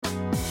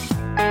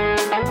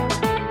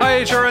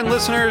HRN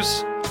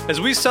listeners.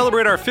 As we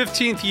celebrate our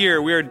 15th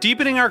year, we are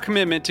deepening our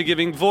commitment to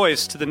giving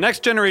voice to the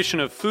next generation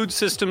of food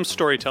systems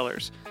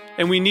storytellers,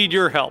 and we need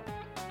your help.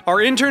 Our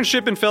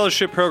internship and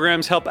fellowship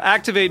programs help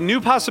activate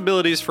new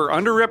possibilities for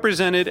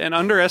underrepresented and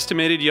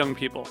underestimated young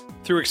people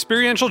through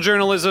experiential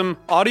journalism,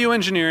 audio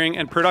engineering,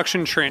 and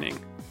production training.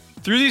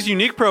 Through these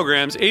unique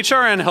programs,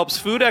 HRN helps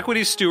food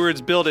equity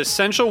stewards build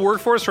essential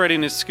workforce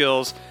readiness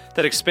skills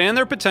that expand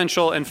their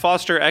potential and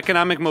foster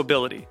economic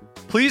mobility.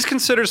 Please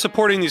consider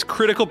supporting these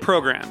critical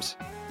programs.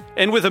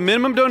 And with a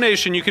minimum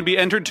donation, you can be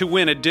entered to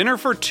win a dinner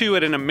for two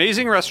at an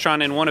amazing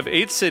restaurant in one of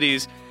 8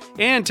 cities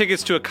and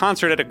tickets to a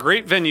concert at a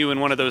great venue in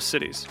one of those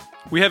cities.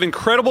 We have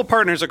incredible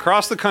partners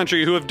across the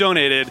country who have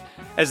donated,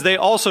 as they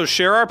also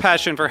share our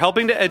passion for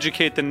helping to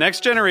educate the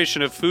next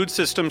generation of food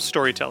systems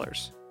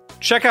storytellers.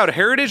 Check out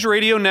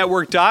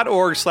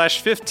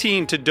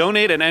heritageradionetwork.org/15 to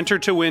donate and enter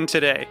to win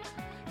today.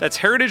 That's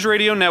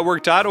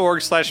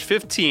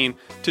heritageradionetwork.org/15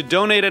 to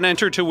donate and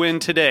enter to win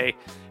today.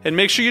 And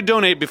make sure you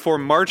donate before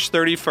March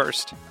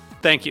 31st.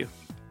 Thank you.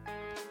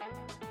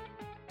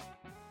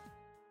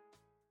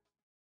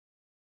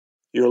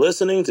 You're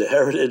listening to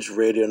Heritage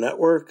Radio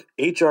Network.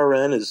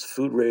 HRN is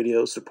food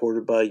radio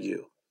supported by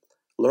you.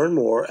 Learn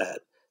more at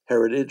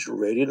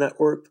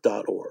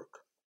heritageradionetwork.org.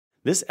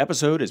 This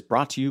episode is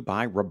brought to you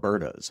by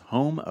Roberta's,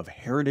 home of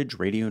Heritage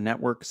Radio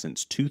Network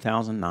since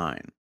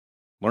 2009.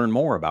 Learn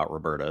more about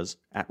Roberta's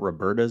at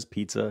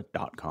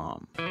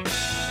robertaspizza.com.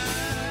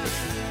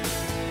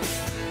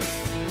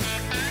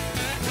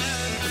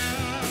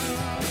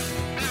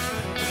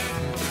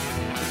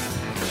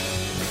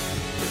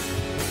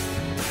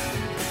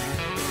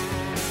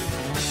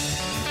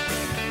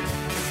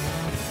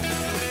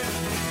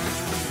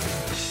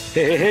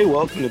 Hey,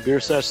 welcome to Beer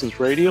Sessions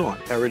Radio on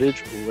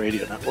Heritage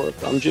Radio Network.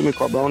 I'm Jimmy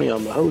Carboni.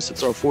 I'm the host.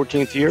 It's our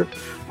 14th year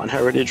on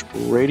Heritage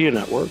Radio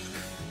Network.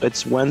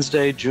 It's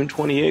Wednesday, June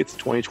 28th,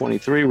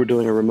 2023. We're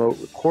doing a remote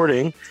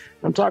recording.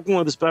 I'm talking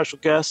with a special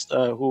guest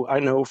who I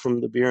know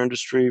from the beer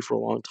industry for a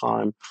long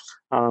time.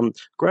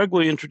 Greg,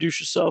 will you introduce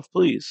yourself,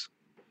 please?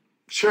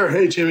 Sure.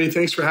 Hey, Jimmy.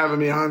 Thanks for having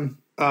me on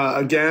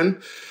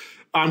again.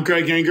 I'm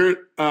Greg Engert,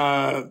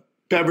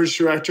 beverage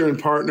director and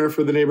partner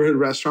for the Neighborhood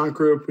Restaurant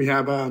Group. We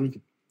have a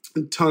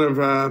ton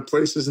of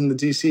places in the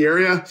DC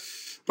area,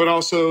 but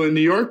also in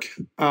New York,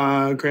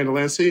 Grand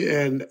Delancey,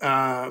 and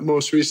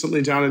most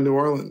recently down in New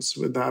Orleans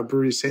with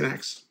Brewery St.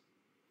 X.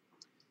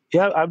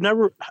 Yeah, I've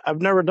never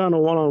done a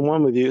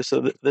one-on-one with you,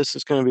 so this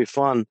is going to be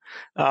fun.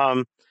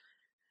 The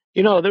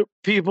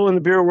people in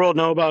the beer world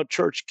know about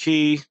Church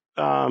Key,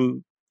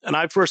 and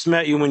I first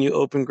met you when you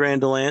opened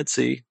Grand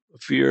Delancey a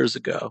few years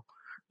ago.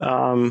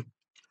 One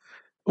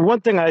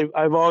thing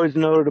I've always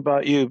noted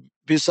about you,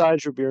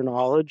 besides your beer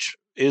knowledge,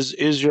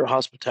 is your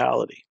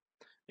hospitality.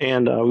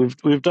 And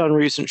we've done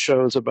recent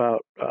shows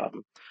about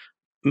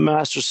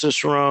master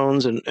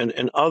cicerones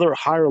and other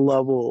higher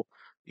level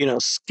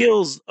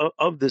skills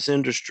of this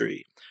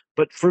industry.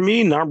 But for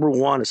me, number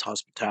one is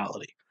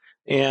hospitality.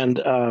 And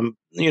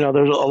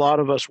there's a lot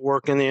of us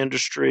work in the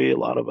industry, a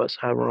lot of us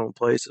have our own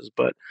places,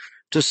 but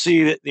to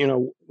see that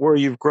where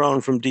you've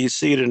grown from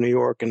DC to New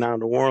York and now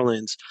New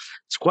Orleans,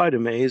 it's quite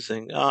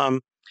amazing.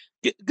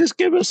 Just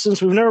give us, since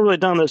we've never really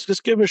done this,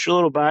 just give us your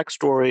little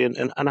backstory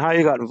and how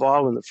you got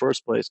involved in the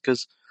first place,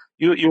 because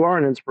you are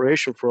an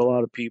inspiration for a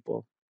lot of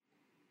people.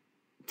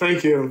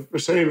 Thank you for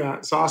saying that.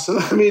 It's awesome.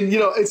 I mean,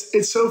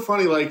 it's so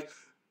funny. Like,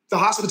 the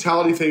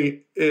hospitality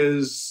thing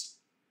is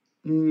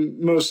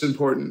most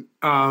important.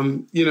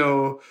 No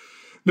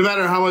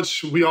matter how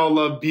much we all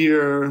love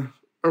beer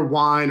or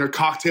wine or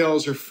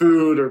cocktails or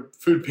food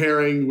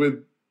pairing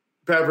with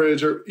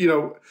beverage, or,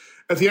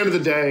 at the end of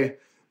the day,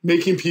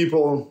 making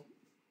people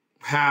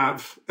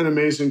have an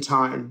amazing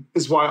time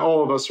is why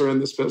all of us are in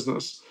this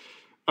business.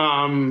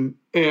 And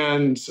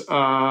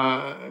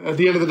at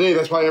the end of the day,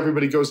 that's why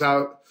everybody goes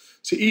out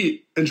to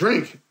eat and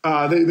drink.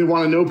 They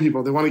want to know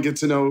people. They want to get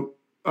to know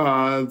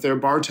their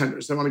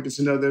bartenders. They want to get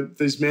to know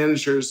these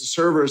managers, the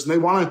servers, and they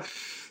want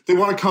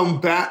to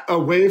come back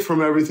away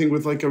from everything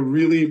with like a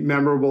really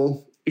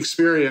memorable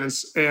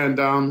experience. And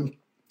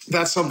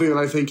that's something that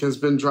I think has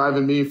been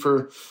driving me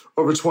for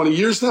over 20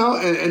 years now,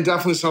 and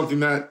definitely something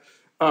that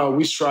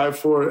we strive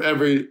for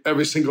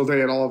every single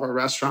day at all of our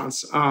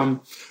restaurants.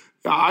 I'm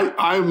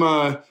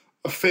a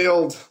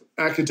failed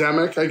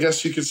academic, I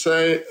guess you could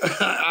say.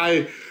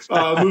 I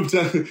moved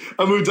down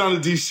to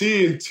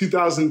DC in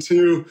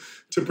 2002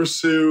 to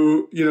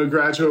pursue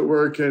graduate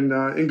work in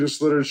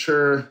English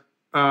literature.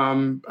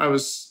 I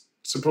was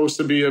supposed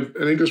to be an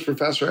English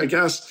professor, I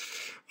guess.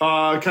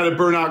 Kind of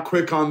burn out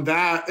quick on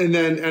that, and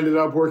then ended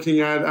up working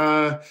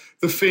at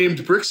the famed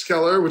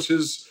Brickskeller, which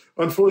is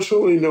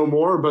unfortunately no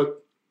more, but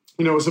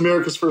it was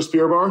America's first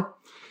beer bar.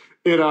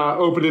 It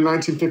opened in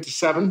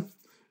 1957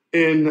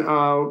 in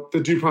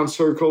the DuPont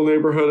Circle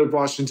neighborhood of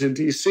Washington,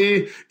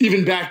 D.C.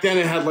 Even back then,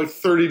 it had like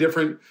 30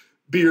 different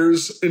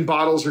beers in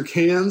bottles or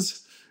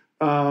cans.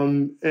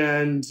 And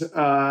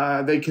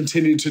they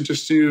continued to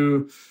just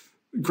do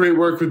great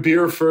work with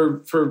beer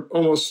for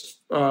almost,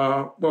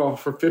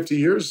 for 50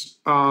 years.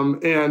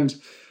 And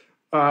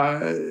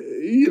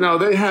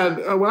they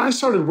had, when I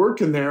started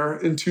working there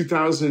in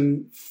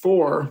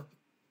 2004,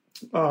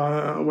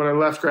 when I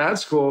left grad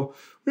school,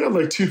 we had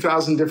like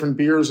 2,000 different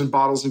beers and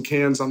bottles and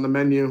cans on the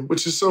menu,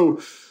 which is so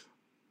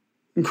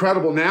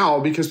incredible now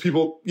because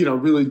people,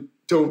 really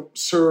don't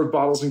serve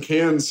bottles and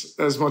cans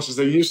as much as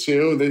they used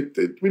to.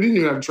 We didn't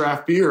even have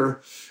draft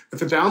beer at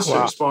the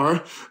downstairs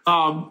bar.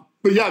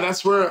 But yeah,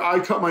 that's where I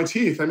cut my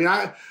teeth. I mean,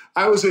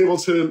 I was able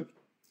to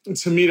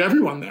meet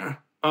everyone there.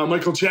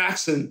 Michael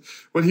Jackson,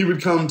 when he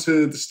would come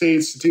to the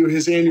States to do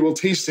his annual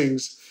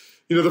tastings,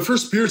 the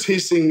first beer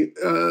tasting,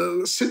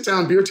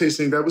 sit-down beer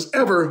tasting that was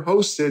ever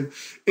hosted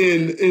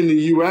in the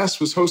U.S.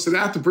 was hosted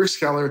at the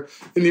Brickskeller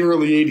in the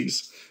early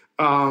 80s.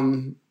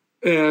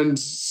 And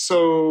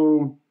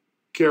so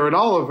Garrett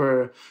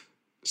Oliver,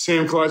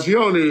 Sam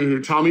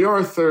Colagione, Tommy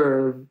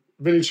Arthur,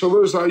 Vinny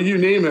Chilurza, you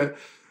name it,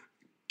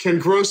 Ken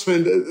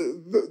Grossman,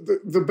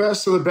 the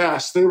best of the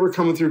best. They were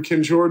coming through,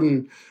 Kim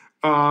Jordan.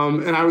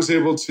 And I was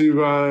able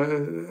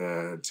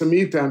to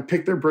meet them,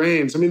 pick their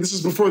brains. I mean, this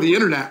is before the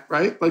internet,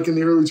 right? Like in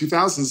the early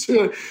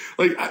 2000s.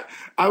 Like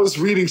I was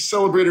reading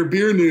Celebrator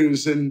Beer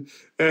News and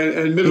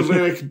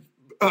Mid-Atlantic,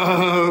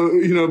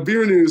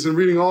 beer news and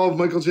reading all of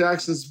Michael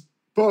Jackson's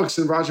books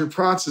and Roger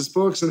Pratz's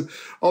books and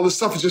all this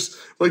stuff, is just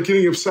like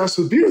getting obsessed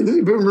with beer.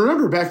 But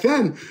remember, back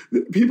then,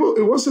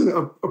 it wasn't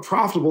a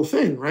profitable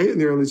thing, right? In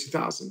the early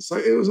 2000s.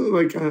 Like, it wasn't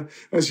like,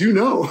 as you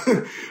know,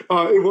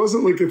 it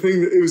wasn't like a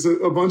thing. It was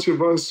a bunch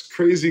of us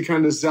crazy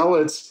kind of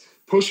zealots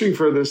pushing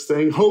for this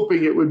thing,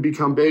 hoping it would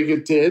become big.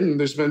 It did, and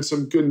there's been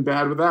some good and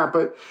bad with that.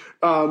 But,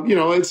 it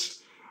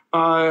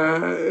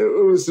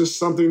was just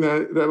something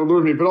that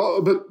allured me.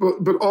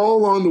 But all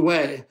along the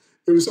way,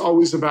 it was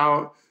always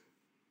about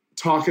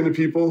talking to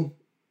people,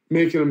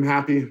 making them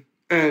happy,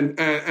 and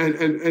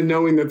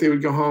knowing that they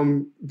would go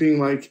home being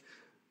like,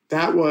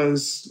 that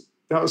was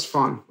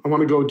fun. I want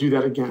to go do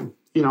that again.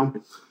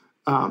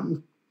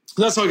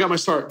 That's how I got my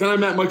start. Then I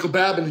met Michael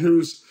Babin,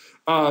 who's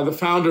the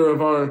founder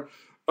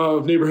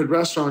of Neighborhood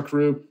Restaurant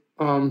Group,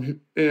 and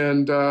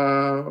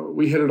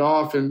we hit it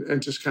off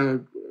and just kind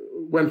of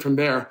went from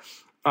there,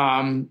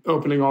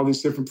 opening all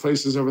these different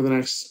places over the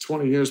next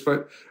 20 years.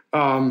 But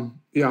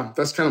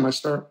that's kind of my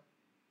start.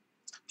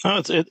 No,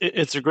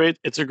 it's a great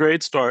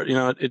start.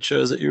 It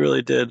shows that you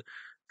really did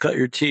cut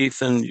your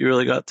teeth and you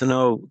really got to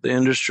know the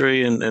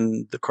industry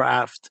and the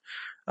craft.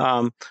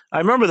 I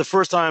remember the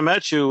first time I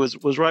met you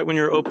was right when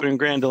you were opening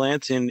Grand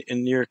Delancey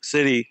in New York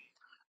City,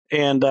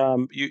 and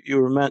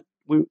you were meant.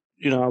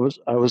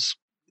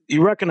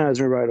 You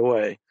recognized me right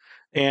away,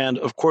 and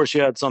of course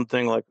you had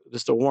something like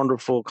just a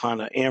wonderful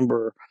kind of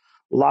amber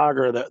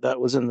lager that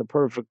was in the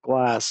perfect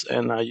glass,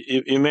 and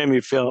you made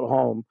me feel at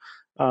home.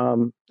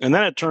 And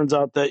then it turns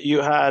out that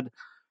you had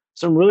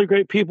some really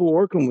great people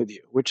working with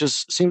you, which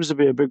seems to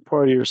be a big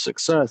part of your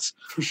success.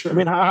 For sure. I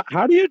mean,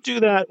 how do you do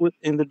that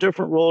in the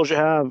different roles you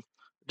have,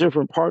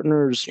 different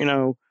partners?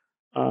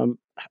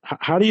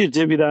 How do you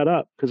divvy that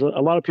up? Because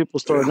a lot of people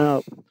starting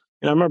out,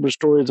 I remember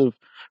stories of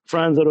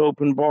friends that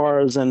opened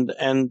bars and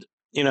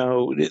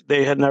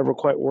they had never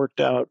quite worked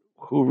out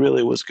who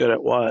really was good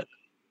at what.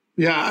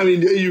 Yeah, I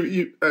mean,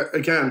 you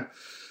again.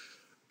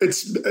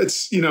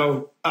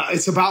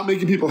 It's about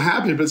making people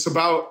happy, but it's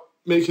about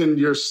making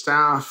your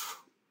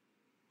staff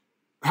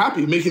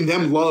happy, making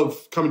them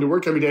love coming to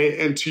work every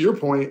day. And to your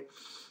point,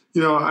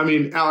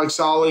 Alex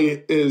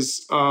Ollie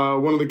is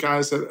one of the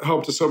guys that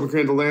helped us open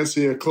Grand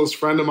Delancey, a close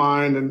friend of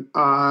mine and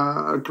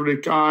a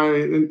great guy.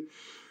 And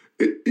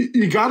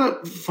you got to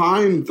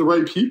find the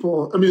right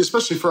people. I mean,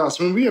 especially for us.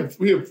 I mean,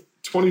 we have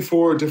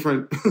 24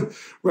 different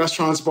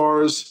restaurants,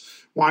 bars,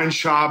 wine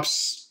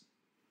shops,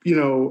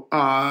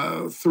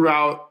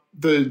 throughout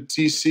the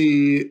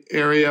DC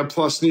area,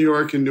 plus New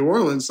York and New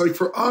Orleans. Like,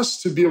 for us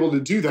to be able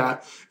to do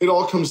that, it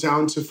all comes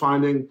down to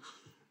finding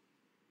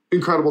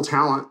incredible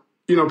talent.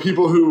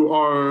 People who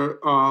are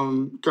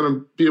going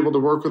to be able to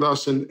work with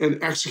us and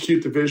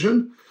execute the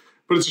vision.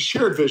 But it's a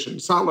shared vision.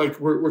 It's not like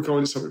we're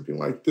going to somebody being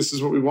like, this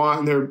is what we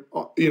want, and they're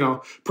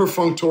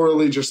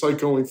perfunctorily just like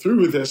going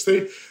through with this.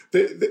 They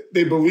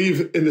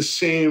believe in the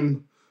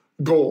same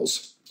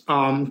goals.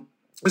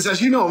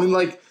 As you know, I mean,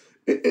 like,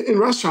 in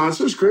restaurants,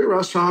 there's great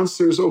restaurants,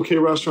 there's okay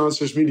restaurants,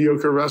 there's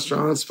mediocre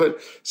restaurants, but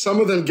some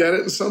of them get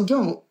it and some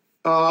don't.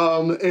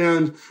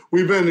 And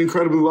we've been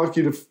incredibly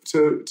lucky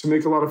to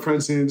make a lot of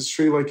friends in the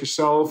industry like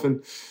yourself,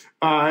 and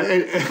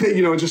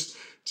just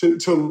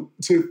to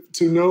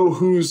know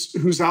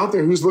who's out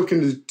there, who's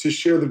looking to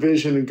share the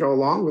vision and go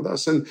along with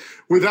us. And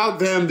without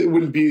them, it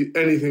wouldn't be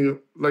anything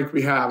like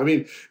we have. I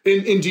mean,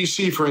 in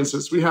DC, for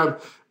instance, we have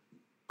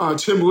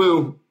Tim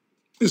Liu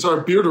is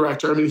our beer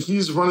director. I mean,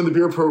 he's running the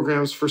beer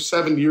programs for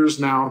 7 years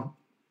now.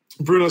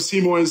 Bruno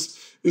Simoes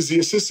is the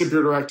assistant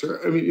beer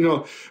director. I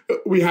mean,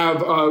 we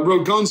have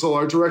Ro Gunzel,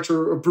 our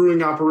director of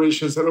brewing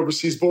operations, that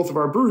oversees both of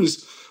our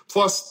breweries,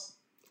 plus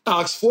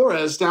Alex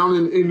Flores down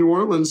in New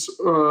Orleans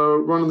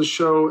running the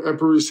show at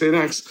Brewery St.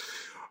 X.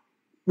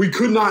 We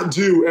could not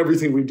do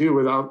everything we do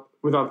without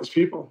these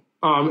people.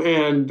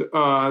 And they're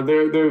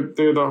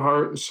the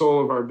heart and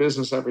soul of our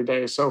business every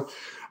day. So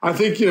I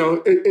think,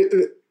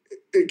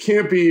 it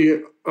can't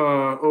be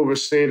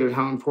overstated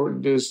how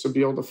important it is to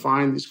be able to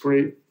find these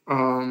great,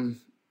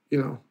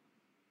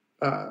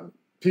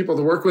 people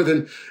to work with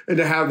and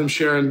to have them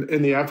share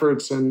in the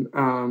efforts. And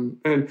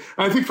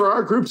I think for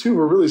our group too,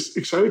 we're really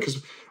excited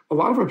because a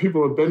lot of our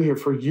people have been here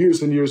for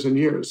years and years and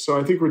years. So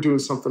I think we're doing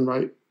something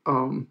right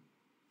in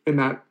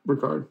that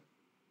regard.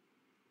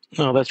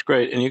 No, that's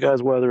great. And you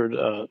guys weathered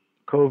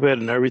COVID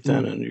and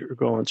everything, and you're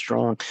going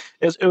strong.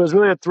 It was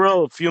really a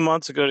thrill a few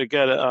months ago to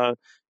get an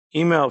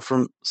email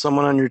from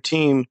someone on your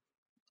team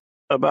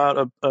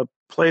about a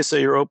place that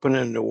you're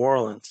opening in New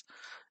Orleans.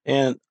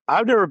 And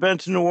I've never been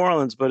to New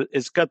Orleans, but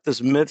it's got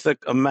this mythic,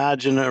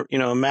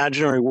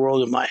 imaginary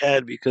world in my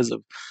head because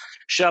of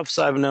chefs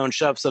I've known,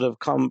 chefs that have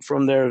come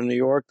from there to New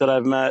York that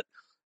I've met.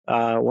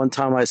 One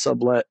time I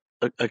sublet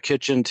a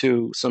kitchen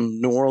to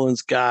some New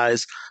Orleans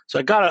guys, so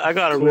I got a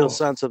Cool. real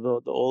sense of the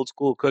old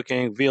school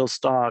cooking, veal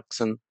stocks,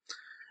 and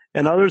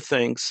other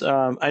things.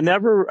 I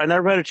never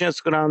had a chance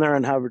to go down there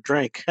and have a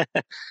drink.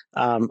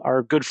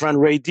 Our good friend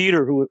Ray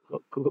Dieter, who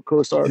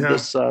co-started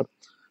this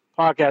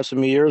podcast with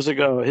me years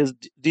ago, his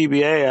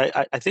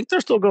DBA, I think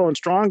they're still going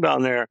strong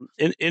down there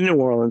in New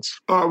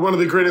Orleans. One of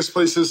the greatest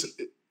places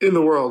in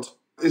the world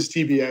is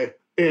DBA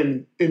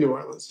in New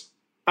Orleans.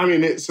 I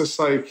mean, it's just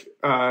like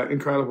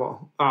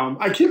incredible.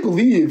 I can't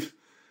believe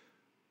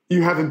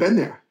you haven't been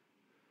there.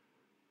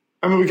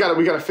 I mean, we got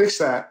to fix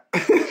that.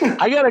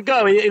 I gotta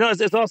go.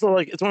 It's also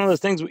like it's one of those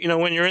things.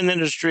 When you're in the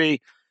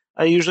industry,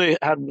 I usually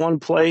had one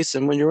place,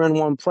 and when you're in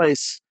one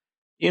place,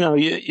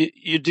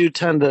 you do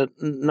tend to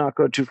not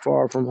go too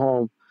far from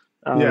home.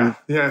 Yeah,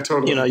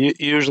 totally. You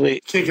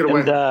usually can't get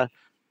away. But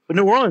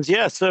New Orleans,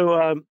 yeah.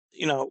 So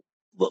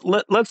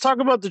let's talk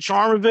about the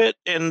charm of it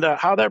and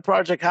how that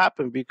project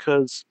happened,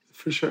 because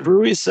for sure,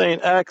 Brewery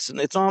St. X, and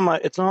it's on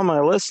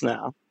my list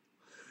now.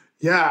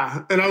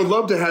 Yeah, and I would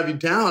love to have you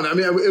down. I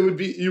mean, it would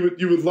be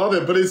you would love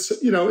it, but there's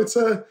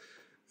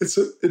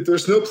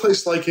no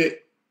place like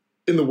it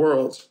in the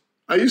world.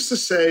 I used to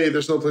say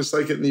there's no place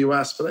like it in the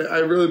U.S., but I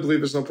really believe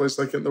there's no place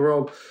like it in the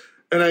world,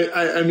 and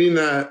I mean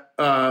that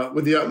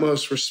with the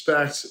utmost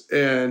respect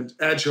and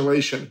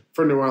adulation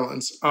for New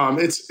Orleans.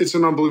 It's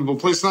an unbelievable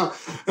place. And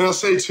I'll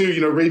say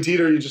too, Ray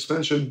Dieter, you just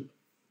mentioned.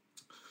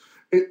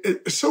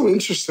 It's so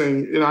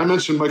interesting. I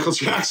mentioned Michael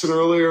Jackson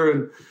earlier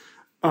and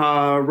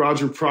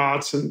Roger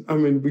Protz, and I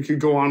mean we could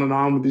go on and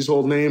on with these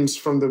old names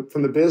from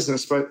the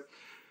business, but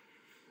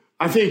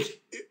I think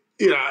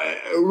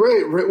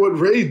what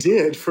Ray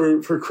did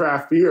for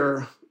craft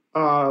beer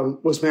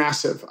was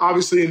massive.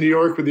 Obviously in New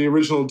York with the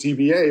original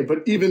DBA,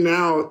 but even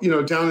now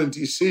down in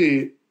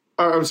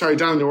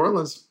down in New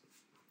Orleans,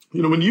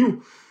 when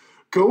you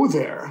go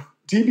there,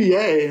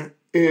 DBA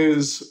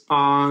is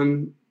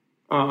on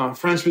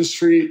Frenchman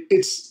Street.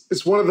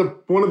 It's one of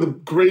the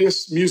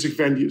greatest music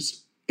venues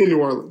in New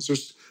Orleans.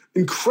 There's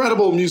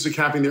incredible music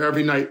happening there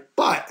every night.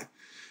 But,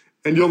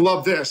 and you'll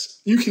love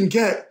this, you can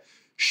get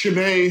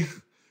Chimay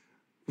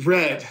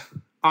Red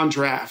on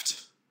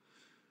draft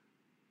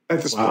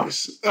at this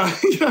place.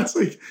 It's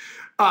like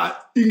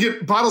you can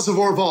get bottles of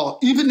Orval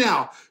even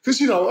now, because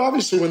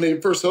obviously when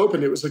they first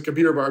opened, it was like a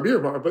beer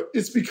bar, but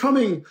it's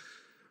becoming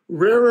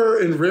rarer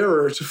and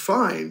rarer to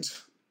find,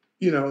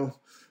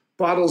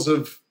 bottles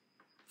of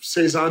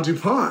Saison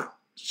DuPont,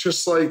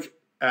 just like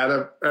at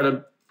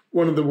a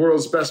one of the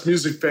world's best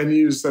music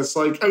venues. That's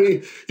like, I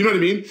mean, you know what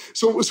I mean?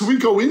 So we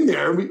go in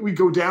there, we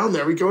go down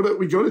there, we go to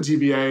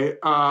DBA,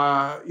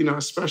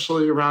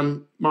 especially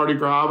around Mardi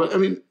Gras. But I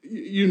mean,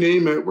 you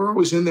name it, we're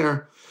always in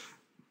there,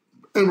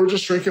 and we're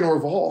just drinking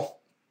Orval,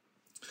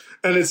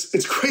 and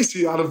it's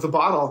crazy out of the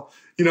bottle,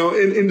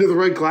 into the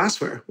right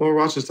glassware while we're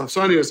watching stuff.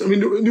 So, anyways, I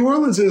mean, New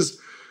Orleans is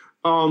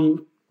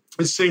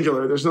it's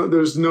singular.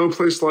 There's no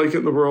place like it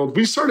in the world.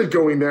 We started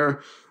going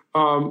there.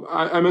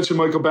 I mentioned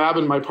Michael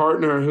Babin, my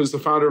partner, who's the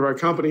founder of our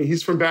company.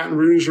 He's from Baton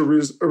Rouge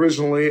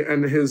originally,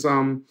 and his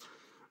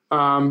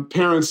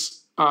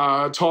parents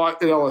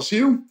taught at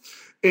LSU.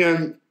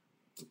 And,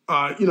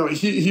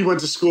 he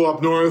went to school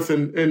up north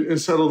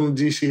and settled in the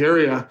D.C.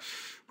 area.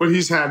 But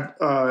he's had,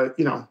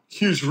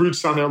 huge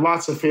roots down there,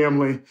 lots of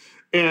family.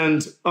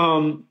 And,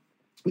 so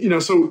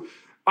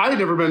I had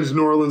never been to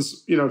New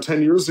Orleans,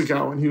 10 years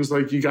ago. And he was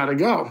like, you got to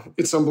go.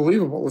 It's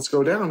unbelievable. Let's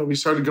go down. And we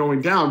started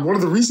going down. One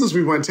of the reasons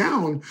we went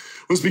down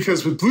was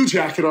because with Blue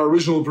Jacket, our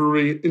original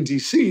brewery in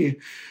DC,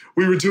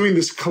 we were doing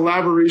this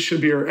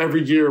collaboration beer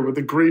every year with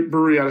a great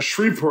brewery out of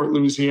Shreveport,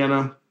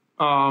 Louisiana,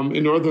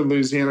 in northern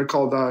Louisiana,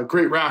 called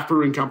Great Raft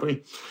Brewing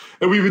Company.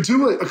 And we would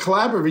do a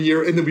collab every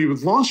year, and then we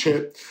would launch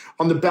it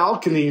on the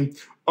balcony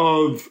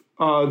of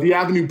the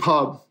Avenue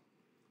Pub,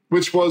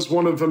 which was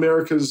one of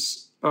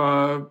America's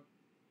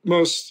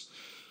most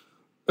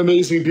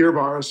amazing beer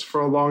bars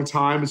for a long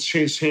time. It's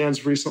changed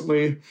hands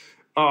recently.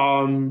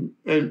 And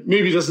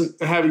maybe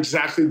doesn't have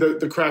exactly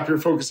the craft beer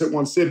focus it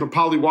once did, but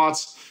Polly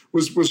Watts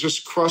was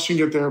just crushing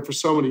it there for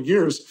so many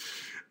years.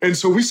 And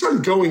so we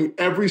started going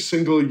every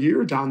single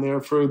year down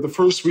there for the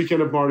first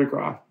weekend of Mardi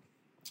Gras.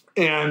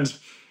 And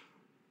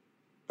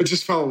I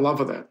just fell in love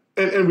with it.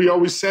 And we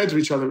always said to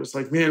each other, it's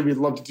like, man, we'd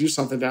love to do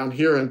something down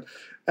here. And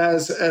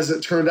as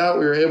it turned out,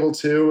 we were able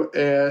to,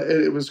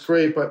 and it was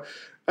great. But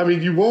I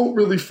mean, you won't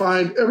really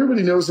find.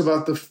 Everybody knows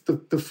about the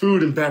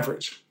food and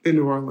beverage in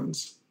New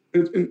Orleans.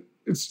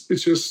 It's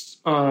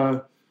just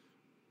the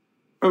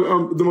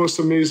most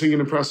amazing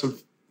and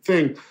impressive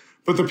thing.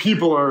 But the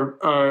people are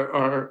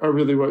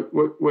really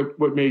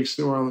what makes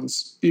New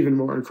Orleans even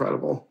more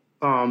incredible.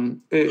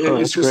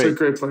 It's just a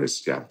great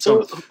place. Yeah.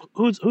 So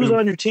who's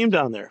on your team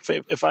down there?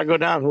 If I go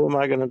down, who am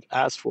I going to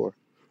ask for?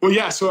 Well,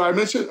 yeah. So I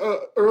mentioned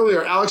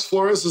earlier, Alex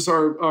Flores is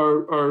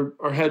our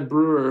head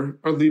brewer,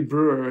 our lead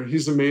brewer.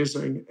 He's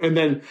amazing. And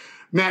then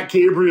Matt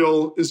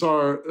Gabriel is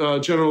our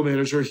general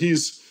manager.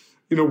 He's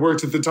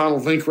worked at the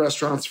Donald Link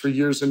restaurants for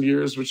years and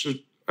years, which is,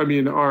 I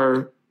mean,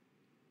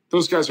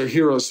 those guys are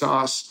heroes to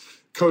us.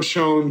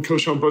 Cochon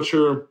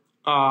Butcher,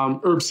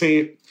 Herb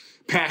Saint,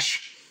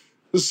 Pesh.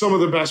 This is some of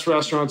the best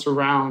restaurants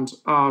around.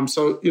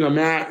 So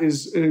Matt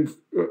is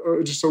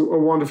just a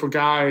wonderful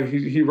guy.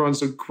 He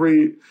runs a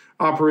great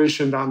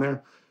operation down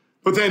there.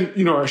 But then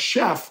our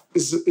chef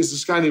is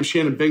this guy named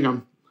Shannon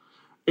Bingham,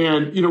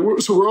 and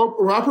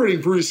we're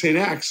operating Brewery St.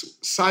 X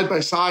side by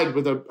side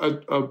with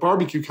a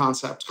barbecue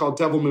concept called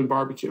Devilman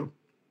Barbecue,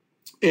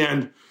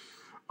 and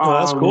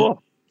that's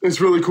cool. It's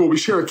really cool. We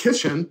share a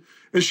kitchen,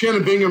 and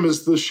Shannon Bingham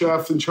is the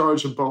chef in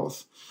charge of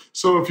both.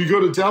 So if you go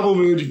to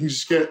Devilman, you can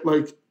just get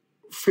like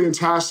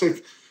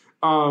fantastic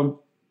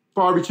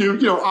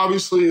barbecue.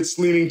 Obviously it's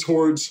leaning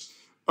towards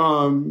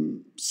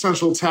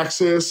Central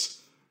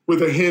Texas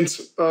with a hint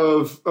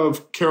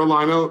of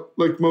Carolina,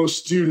 like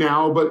most do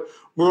now. But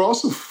we're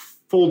also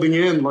folding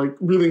in like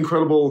really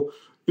incredible,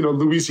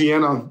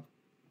 Louisiana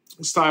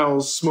style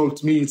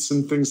smoked meats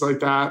and things like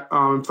that,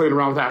 playing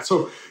around with that.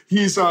 So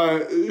he's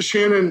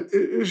Shannon's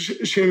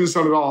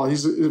done it all.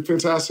 He's a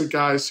fantastic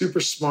guy, super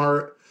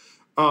smart,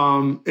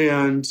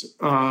 and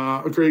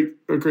a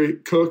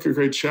great cook, a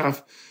great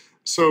chef.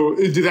 So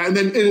it did that. And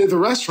then at the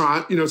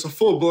restaurant, it's a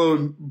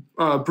full-blown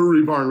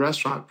brewery bar and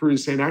restaurant, Brewery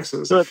St.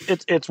 X's. So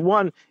it's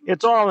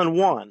all in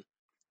one.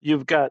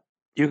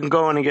 You can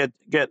go in and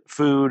get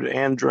food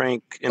and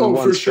drink in one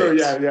for space. Sure.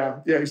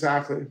 Yeah,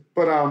 exactly.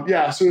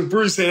 But so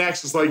Brewery St.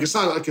 X is like, it's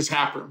not like it's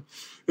Tap Room.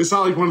 It's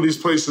not like one of these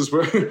places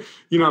where,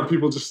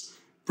 people just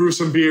brew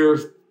some beer,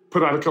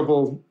 put out a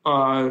couple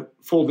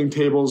folding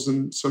tables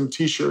and some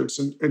T-shirts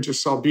and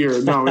just sell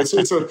beer. No, it's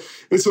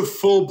a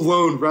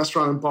full-blown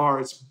restaurant and bar.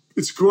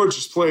 It's a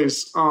gorgeous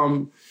place.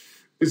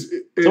 What's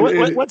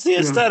the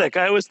aesthetic?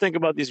 I always think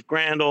about these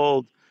grand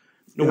old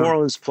New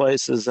Orleans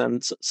places,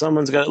 and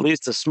someone's got at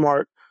least a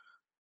smart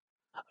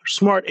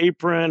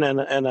apron and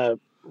a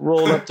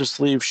rolled up their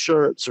sleeve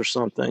shirts or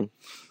something.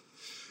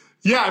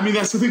 Yeah, I mean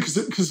that's the thing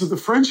because of the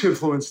French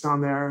influence down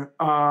there.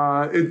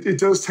 It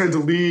does tend to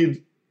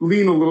lean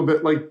a little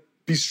bit like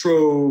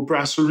bistro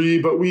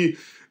brasserie, but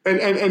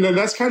and then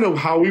that's kind of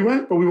how we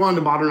went, but we wanted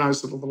to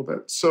modernize it a little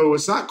bit. So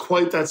it's not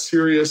quite that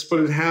serious, but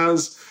it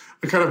has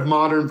a kind of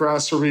modern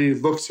brasserie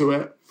look to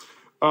it.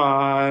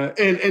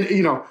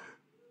 And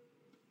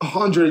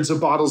hundreds of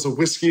bottles of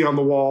whiskey on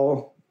the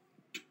wall,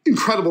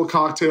 incredible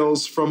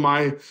cocktails from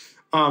my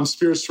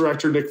spirits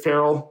director, Nick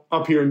Farrell,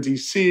 up here in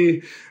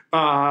DC.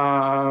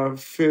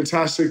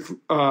 Fantastic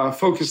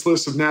focus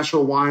list of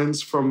natural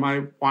wines from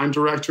my wine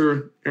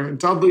director, Aaron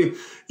Dudley.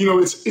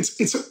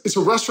 It's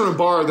a restaurant and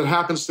bar that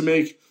happens to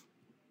make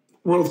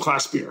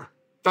world-class beer.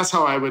 That's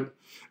how I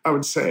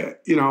would say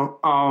it,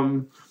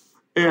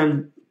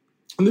 and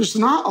there's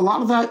not a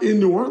lot of that in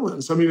New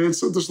Orleans. I mean,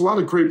 there's a lot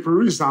of great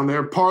breweries down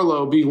there,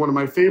 Parlo being one of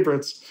my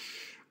favorites,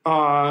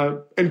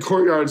 and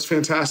Courtyard's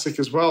fantastic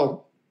as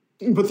well.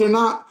 But they're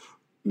not,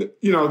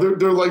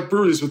 they're like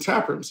breweries with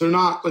tap rooms. They're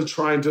not like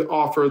trying to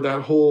offer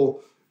that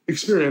whole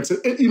experience.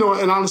 And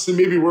honestly,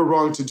 maybe we're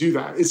wrong to do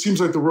that. It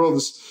seems like the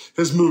world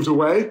has moved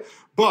away,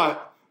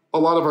 but a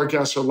lot of our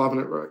guests are loving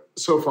it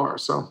so far.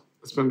 So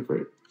it's been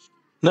great.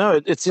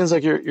 No, it seems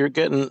like you're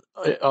getting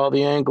all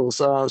the angles.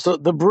 So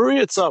the brewery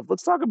itself,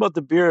 let's talk about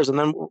the beers, and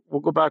then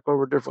we'll go back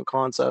over different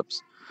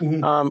concepts.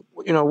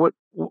 Mm-hmm.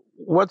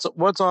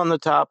 What's on the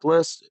top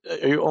list?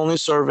 Are you only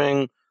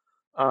serving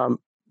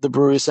the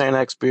Brewery St.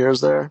 X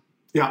beers there?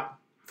 Yeah,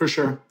 for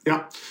sure.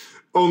 Yeah,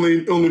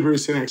 only Brewery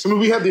St. X. I mean,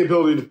 we have the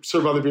ability to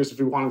serve other beers if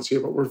we wanted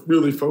to, but we're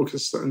really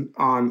focused on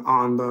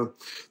the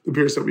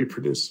beers that we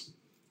produce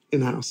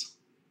in-house.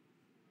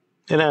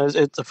 And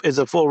it's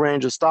a full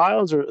range of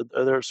styles, or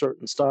are there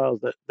certain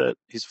styles that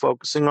he's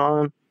focusing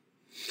on?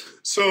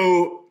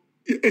 So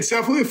it's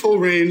definitely a full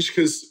range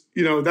because,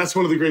 that's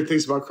one of the great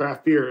things about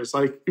craft beer is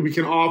like we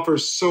can offer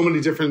so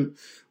many different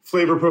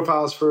flavor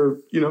profiles for,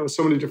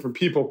 so many different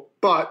people.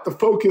 But the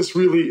focus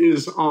really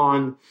is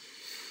on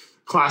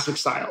classic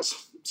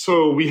styles.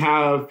 So we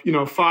have,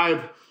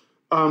 5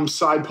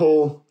 side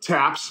pull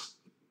taps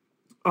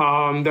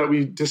that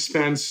we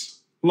dispense,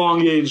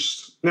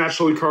 long-aged,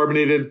 naturally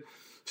carbonated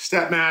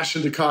step mash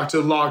and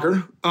decocted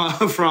lager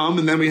from.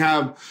 And then we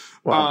have,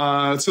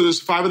 so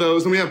there's 5 of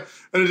those. And we have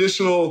an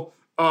additional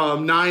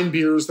 9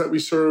 beers that we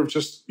serve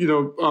just,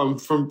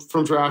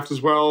 from draft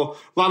as well.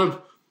 A lot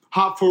of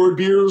hop forward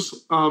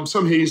beers,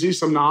 some hazy,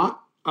 some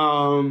not.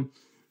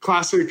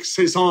 classic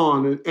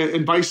saison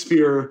and Weiss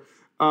beer,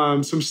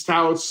 some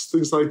stouts,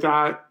 things like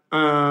that,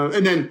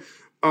 and then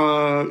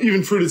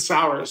even fruited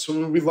sours.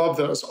 So we love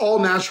those. All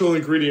natural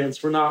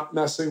ingredients. We're not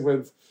messing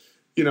with,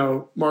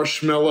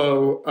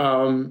 marshmallow,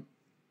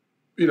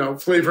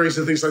 flavorings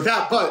and things like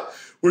that. But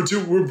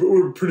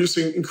we're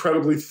producing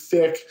incredibly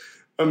thick,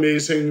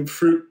 amazing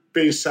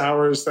fruit-based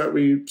sours that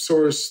we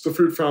source the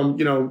fruit from,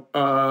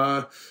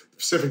 the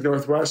Pacific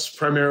Northwest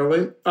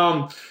primarily.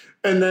 And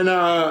then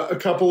a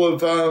couple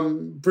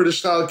of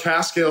British-style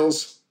cask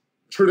ales,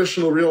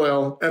 traditional real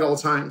ale at all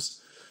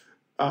times.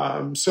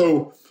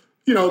 So,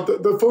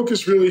 the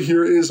focus really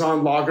here is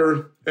on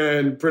lager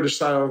and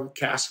British-style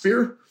cask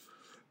beer.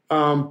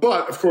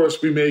 But, of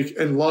course, we make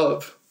and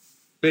love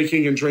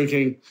making and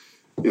drinking,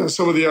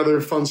 some of the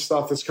other fun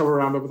stuff that's come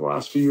around over the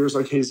last few years,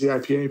 like hazy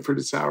IPA and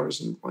fruited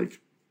sours and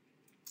like.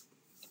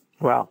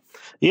 Wow.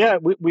 Yeah,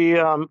 we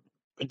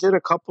did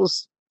a couple of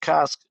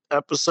cask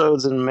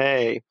episodes in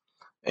May,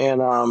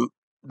 and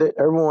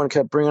everyone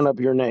kept bringing up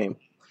your name.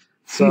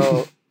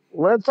 So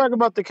let's talk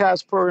about the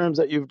cask programs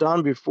that you've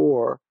done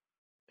before,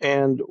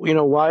 and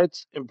why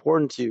it's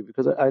important to you.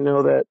 Because I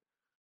know that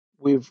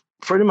we've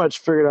pretty much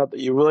figured out that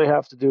you really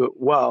have to do it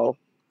well,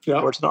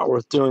 or it's not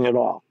worth doing at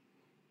all.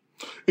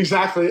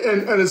 Exactly,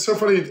 and it's so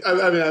funny.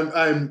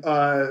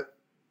 I'm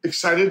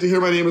excited to hear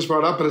my name was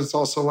brought up, but it's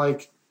also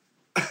like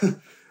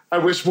I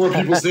wish more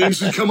people's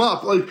names would come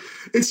up. Like,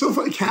 it's so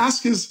funny.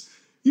 Cask is,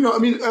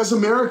 as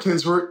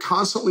Americans, we're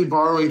constantly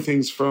borrowing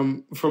things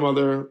from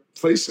other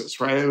places,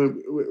 right?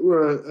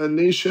 We're a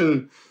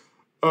nation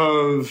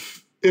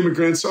of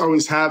immigrants,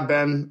 always have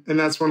been, and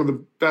that's one of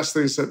the best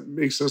things that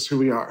makes us who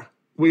we are.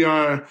 We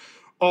are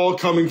all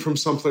coming from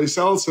someplace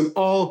else and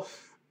all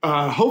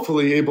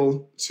hopefully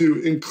able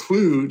to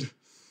include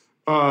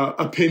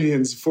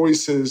opinions,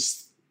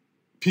 voices,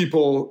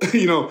 people,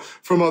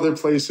 from other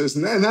places.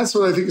 And that's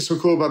what I think is so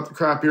cool about the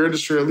craft beer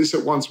industry, at least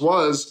it once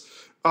was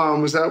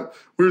that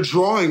we're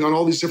drawing on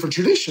all these different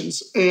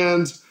traditions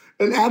and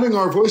adding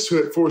our voice to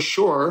it for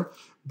sure,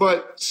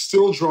 but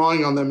still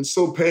drawing on them and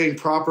still paying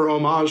proper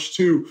homage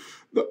to,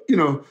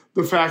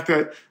 the fact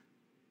that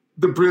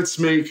the Brits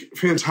make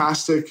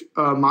fantastic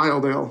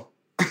mild ale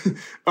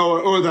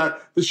or that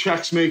the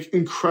Czechs make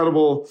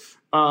incredible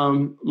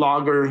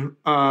lager.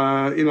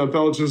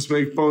 Belgians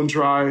make bone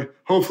dry,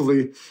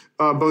 hopefully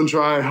bone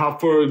dry,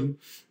 Hopford,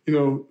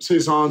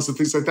 saisons and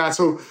things like that.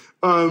 So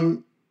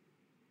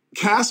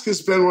cask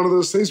has been one of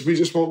those things we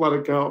just won't let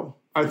it go.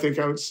 I think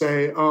I would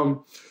say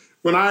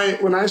when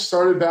I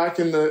started back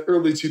in the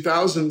early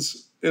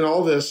 2000s in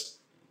all this,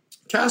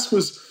 cask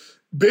was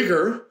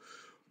bigger.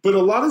 But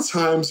a lot of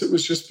times it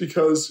was just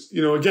because,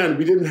 again,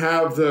 we didn't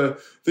have the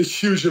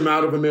huge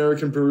amount of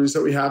American breweries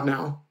that we have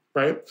now,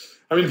 right?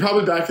 I mean,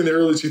 probably back in the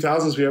early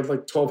 2000s, we had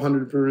like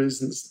 1,200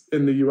 breweries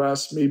in the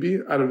U.S., maybe.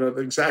 I don't know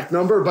the exact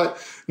number,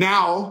 but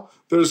now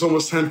there's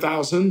almost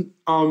 10,000.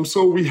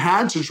 So we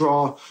had to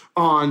draw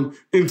on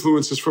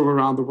influences from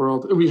around the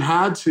world, and we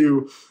had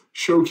to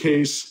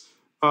showcase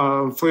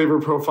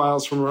flavor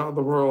profiles from around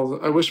the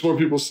world. I wish more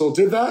people still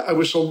did that. I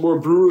wish more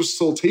brewers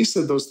still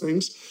tasted those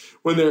things.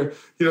 When they're,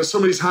 so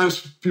many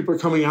times people are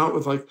coming out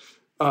with like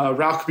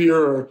Rauch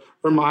beer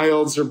or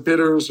milds or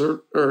bitters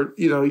or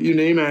you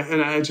name it.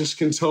 And I just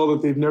can tell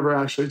that they've never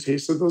actually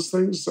tasted those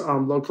things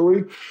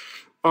locally.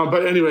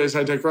 But anyways,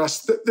 I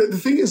digress. The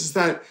thing is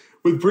that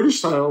with British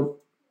style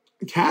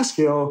cask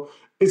ale,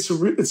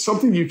 it's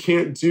something you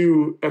can't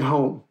do at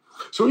home.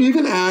 So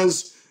even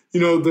as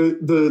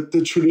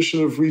the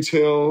tradition of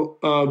retail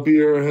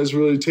beer has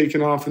really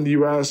taken off in the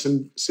U.S.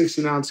 and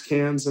 16-ounce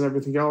cans and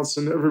everything else,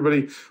 and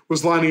everybody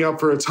was lining up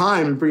for a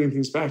time and bringing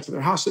things back to their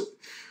house.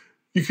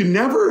 You can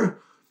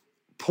never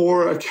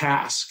pour a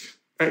cask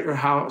at your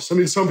house. I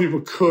mean, some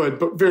people could,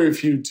 but very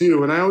few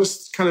do. And I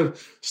always kind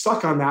of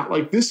stuck on that.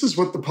 Like, this is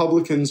what the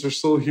publicans are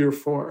still here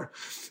for.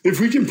 If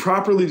we can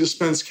properly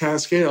dispense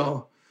cask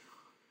ale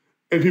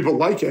and people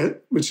like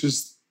it, which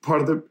is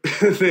part of the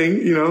thing,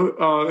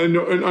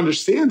 and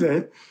understand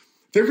it,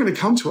 they're going to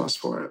come to us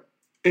for it.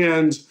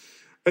 And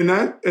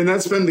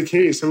that's been the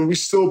case. I mean, we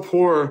still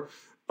pour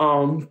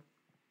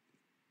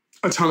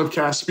a ton of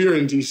cask beer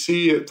in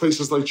DC at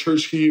places like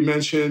Church Key, you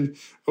mentioned.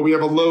 We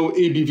have a low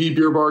ABV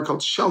beer bar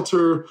called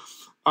Shelter.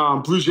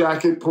 Blue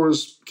Jacket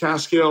pours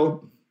cask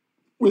ale.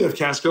 We have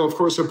cask ale, of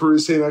course, at Brewery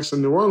St. X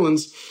in New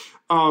Orleans.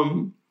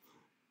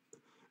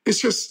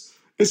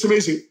 It's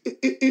amazing.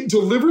 It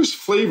delivers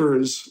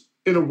flavors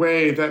in a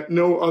way that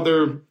no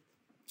other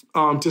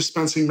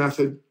dispensing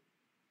method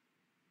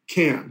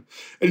can.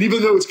 And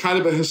even though it's kind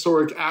of a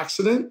historic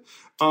accident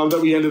that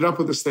we ended up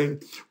with this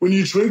thing, when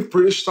you drink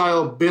British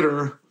style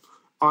bitter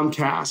on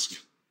cask,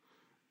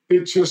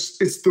 it's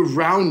the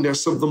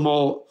roundness of the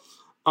malt.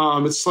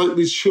 It's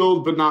slightly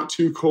chilled, but not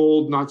too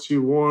cold, not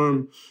too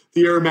warm.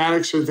 The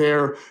aromatics are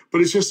there,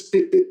 but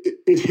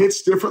it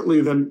hits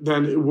differently than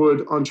it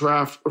would on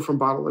draft or from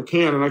bottle or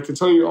can. And I can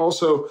tell you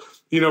also,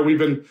 we've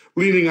been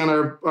leaning on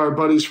our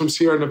buddies from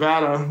Sierra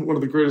Nevada, one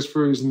of the greatest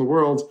breweries in the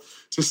world,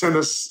 to send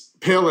us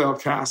pale ale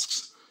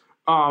casks.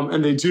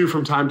 And they do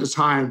from time to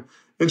time.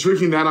 And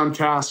drinking that on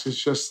cask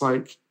is just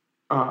like,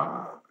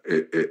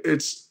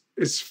 it's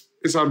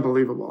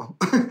unbelievable.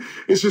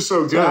 It's just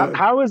so So good.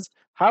 how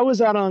is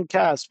that on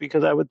cask?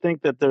 Because I would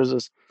think that there's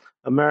this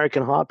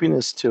American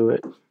hoppiness to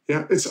it.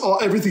 Yeah,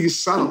 everything is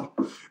subtle.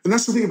 And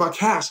that's the thing about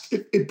cask.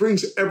 It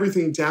brings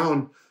everything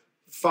down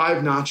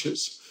 5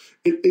 notches.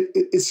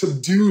 It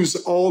subdues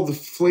all the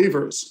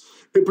flavors.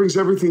 It brings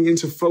everything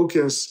into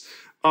focus.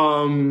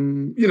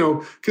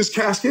 Because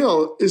cask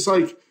ale is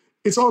like,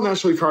 it's all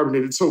naturally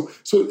carbonated. So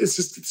it's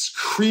just this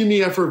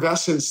creamy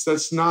effervescence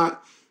that's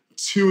not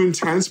too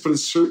intense, but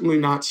it's certainly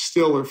not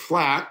still or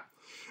flat.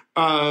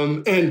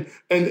 And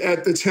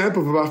at the temp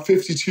of about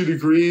 52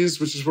 degrees,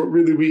 which is what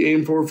really we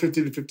aim for,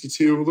 50 to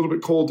 52, a little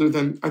bit colder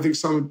than I think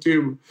some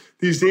do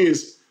these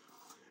days.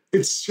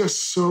 It's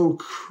just so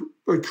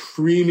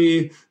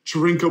creamy,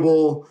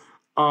 drinkable,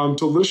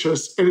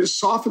 delicious, and it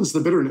softens the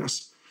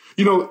bitterness.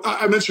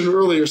 I mentioned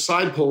earlier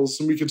side pulls,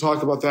 and we can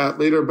talk about that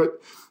later.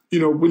 But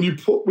when you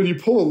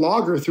pull a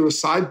lager through a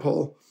side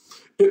pull,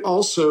 it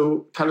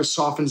also kind of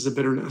softens the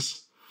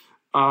bitterness.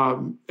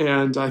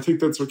 And I think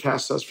that's what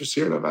cask does for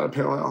Sierra Nevada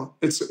Pale Ale.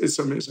 It's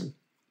amazing.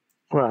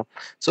 Wow.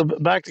 So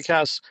back to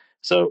cask.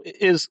 So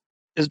is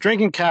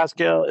drinking cask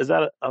ale, is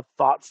that a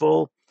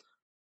thoughtful,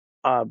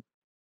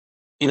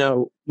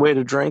 way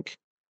to drink?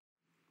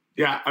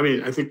 Yeah, I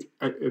mean, I think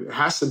it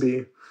has to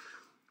be,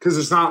 because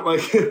it's not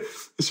like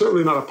it's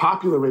certainly not a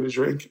popular way to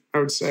drink, I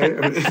would say.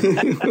 I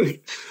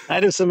mean, I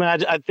just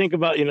imagine. I think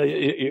about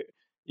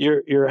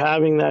you're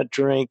having that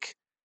drink,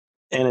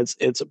 and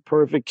it's a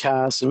perfect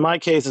cask. In my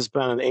case, it's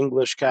been an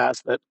English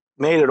cask that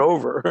made it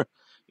over,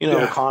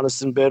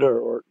 Coniston bitter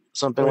or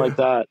something like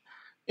that.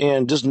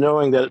 And just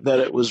knowing that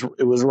it was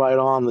right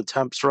on, the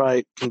temp's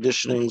right,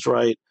 conditioning's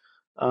right.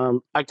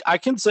 I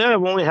can say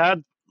I've only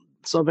had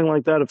something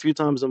like that a few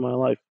times in my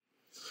life.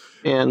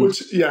 And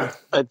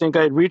I think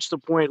I'd reached the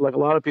point, like a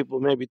lot of people,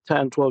 maybe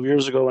 10, 12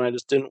 years ago, when I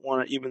just didn't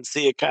want to even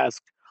see a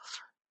cask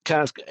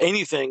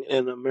anything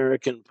in an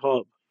American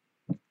pub.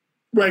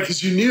 Right,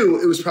 because you knew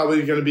it was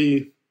probably going to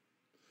be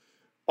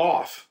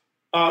off.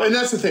 And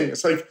that's the thing.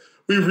 It's like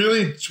we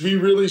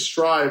really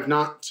strive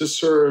not to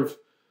serve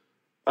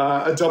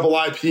a double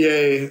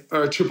IPA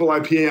or a triple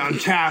IPA on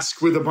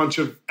cask with a bunch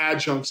of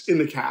adjuncts in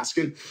the cask.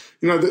 And,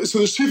 so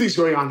there's 2 things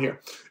going on here.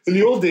 In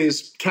the old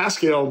days,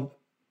 cask ale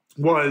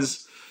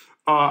was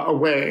a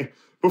way,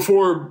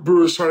 before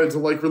brewers started to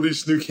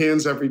release new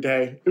cans every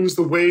day, it was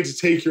the way to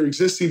take your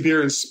existing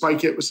beer and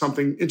spike it with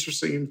something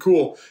interesting and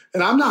cool.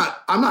 And I'm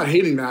not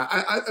hating that.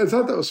 I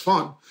thought that was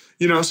fun.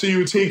 So you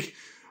would take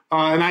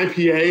an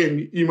IPA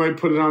and you might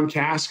put it on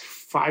cask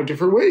 5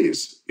 different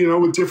ways,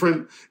 with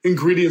different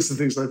ingredients and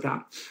things like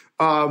that.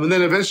 And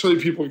then eventually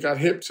people got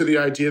hip to the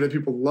idea that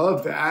people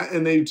love that,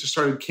 and they just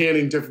started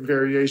canning different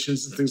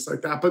variations and things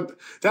like that. But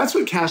that's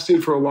what cask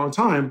did for a long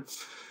time.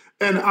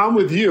 And I'm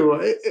with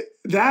you.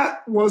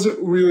 That wasn't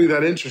really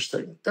that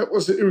interesting. It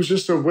was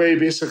just a way,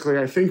 basically,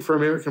 I think, for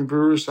American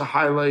brewers to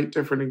highlight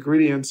different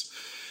ingredients.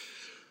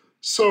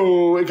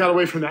 So it got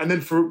away from that. And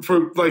then for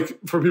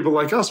people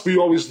like us, we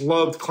always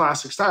loved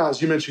classic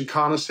styles. You mentioned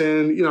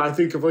Coniston. I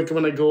think of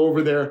when I go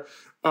over there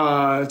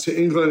to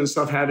England and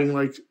stuff,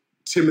 having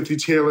Timothy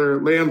Taylor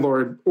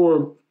Landlord,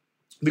 or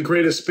the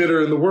greatest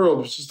bitter in the world,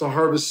 which is the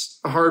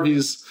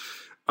Harvey's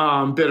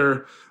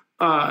bitter.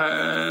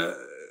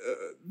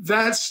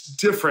 That's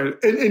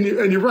different. And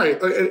you're right.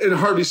 And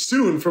Harvey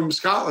Stoon from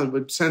Scotland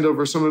would send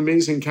over some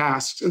amazing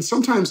casks. And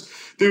sometimes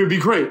they would be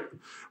great,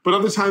 but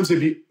other times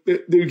they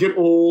would get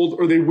old,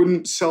 or they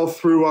wouldn't sell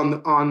through on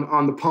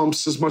the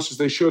pumps as much as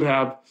they should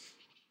have.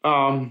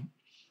 And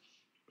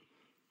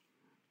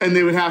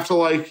they would have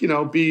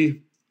to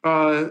be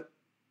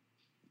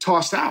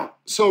tossed out.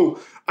 So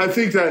I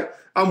think that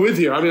I'm with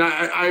you. I mean,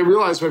 I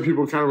realize why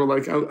people kind of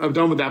were I'm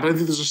done with that. But I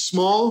think there's a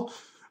small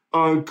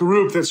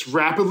group that's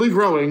rapidly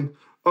growing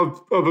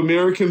of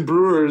American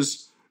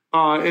brewers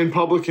and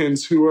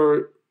publicans who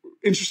are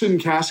interested in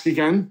cask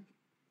again,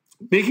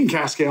 making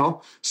cask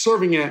ale,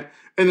 serving it,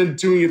 and then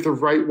doing it the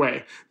right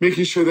way,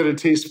 making sure that it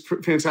tastes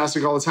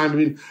fantastic all the time. I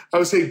mean, I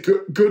would say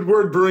Good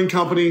Word Brewing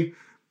Company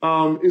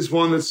is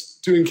one that's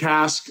doing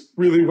cask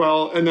really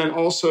well. And then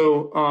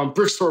also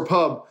Brickstore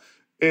Pub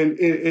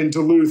in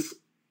Duluth,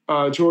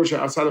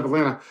 Georgia, outside of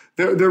Atlanta.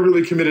 They're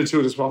really committed to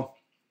it as well.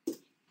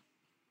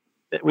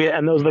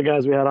 And those are the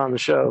guys we had on the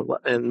show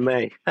in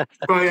May.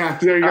 Oh yeah,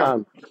 there you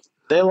go.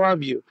 They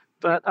love you.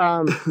 But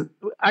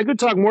I could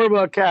talk more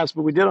about cask,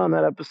 but we did on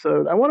that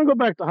episode. I want to go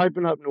back to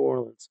hyping up New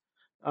Orleans.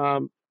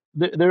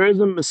 There is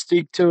a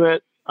mystique to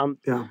it.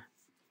 Yeah.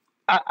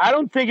 I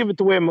don't think of it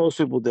the way most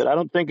people did. I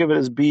don't think of it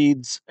as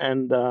beads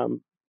and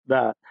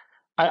that.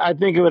 I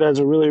think of it as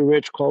a really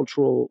rich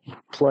cultural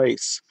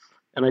place.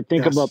 And I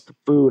think about the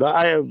food.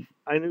 I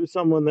knew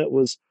someone that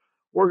was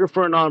working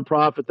for a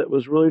nonprofit that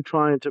was really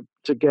trying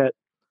to get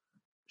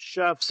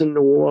chefs in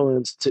New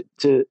Orleans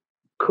to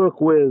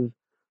cook with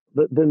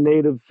the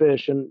native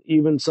fish and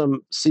even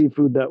some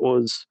seafood that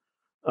was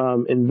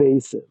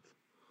invasive.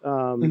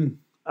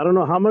 I don't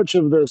know how much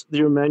of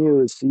your menu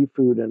is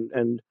seafood,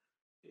 and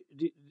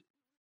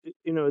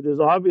there's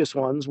obvious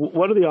ones.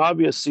 What are the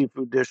obvious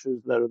seafood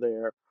dishes that are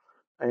there?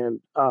 And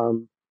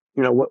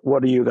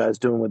what are you guys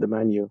doing with the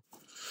menu?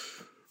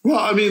 Well,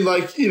 I mean,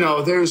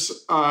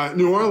 there's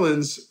New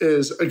Orleans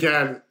is,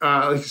 again,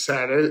 like you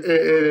said, it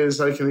is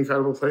like an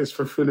incredible place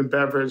for food and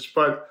beverage,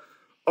 but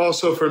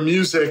also for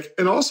music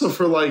and also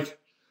for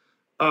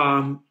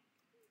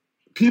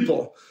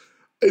people.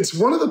 It's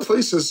one of the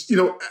places,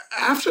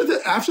 after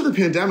the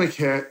pandemic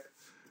hit,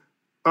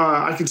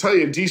 I can tell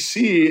you,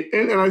 DC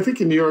and I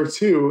think in New York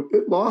too,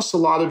 it lost a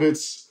lot of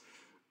its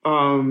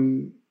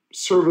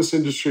service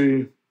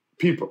industry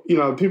people.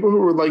 People who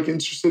were like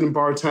interested in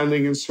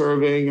bartending and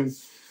serving and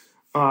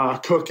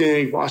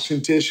cooking, washing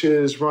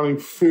dishes, running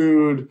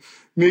food,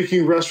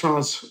 making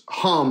restaurants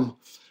hum.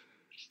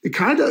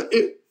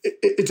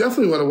 It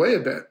definitely went away a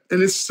bit,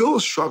 and it's still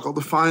a struggle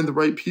to find the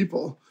right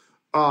people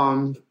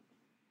in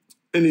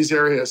these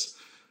areas.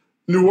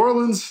 New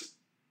Orleans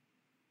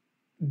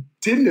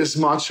didn't as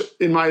much,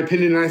 in my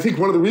opinion, and I think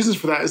one of the reasons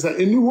for that is that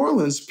in New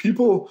Orleans,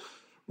 people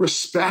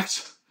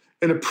respect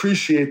and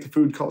appreciate the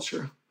food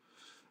culture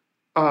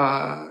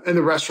and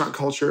the restaurant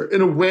culture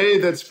in a way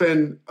that's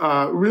been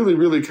really,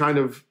 really kind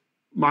of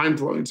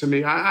mind-blowing to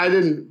me. I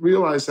didn't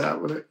realize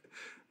that when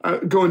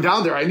going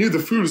down there. I knew the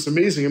food is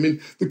amazing. I mean,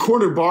 the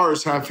corner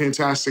bars have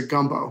fantastic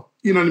gumbo.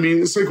 You know what I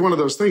mean? It's like one of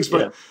those things,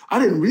 but I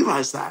didn't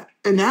realize that.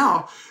 And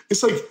now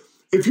it's like,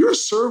 if you're a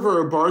server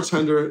or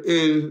bartender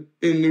in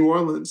New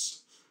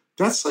Orleans,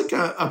 that's like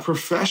a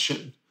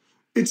profession.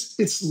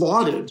 It's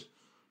lauded.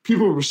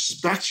 People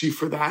respect you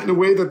for that in a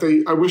way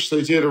that I wish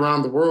they did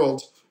around the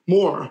world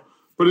more.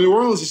 But in New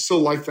Orleans, it's still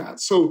like that.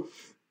 So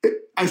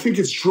I think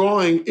it's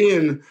drawing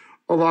in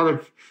a lot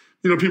of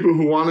people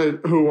who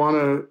want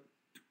to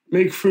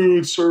make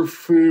food, serve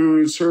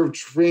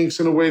drinks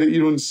in a way that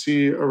you don't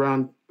see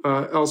around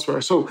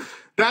elsewhere. So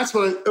that's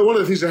one of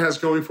the things it has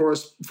going for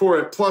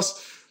it.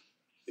 Plus,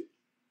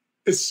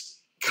 it's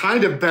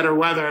kind of better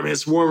weather. I mean,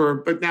 it's warmer,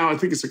 but now I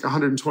think it's like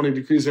 120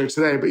 degrees there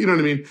today. But you know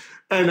what I mean?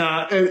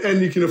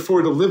 And you can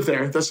afford to live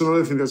there. That's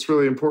another thing that's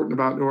really important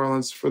about New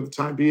Orleans for the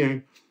time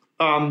being.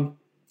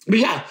 But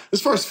yeah,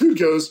 as far as food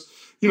goes,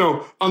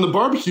 on the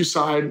barbecue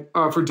side,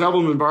 for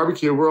Devilman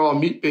Barbecue, we're all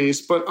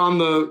meat-based. But on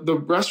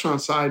the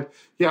restaurant side,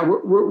 yeah,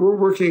 we're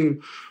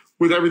working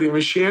with everything. I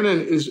mean,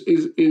 Shannon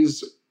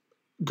is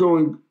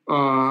going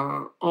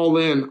all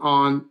in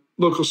on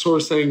local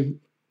sourcing,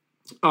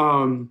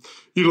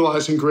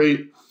 utilizing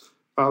great,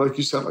 like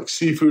you said, like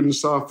seafood and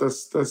stuff.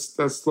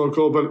 That's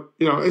local. But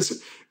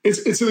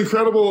it's an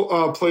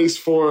incredible place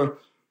for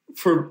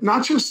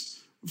not just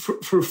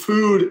for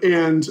food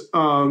and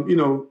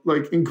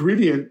like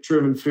ingredient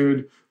driven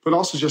food, but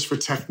also just for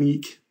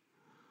technique.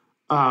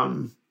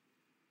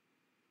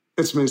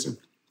 It's amazing.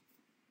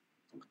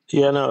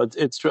 Yeah, no,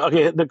 it's true.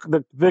 Okay,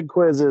 the big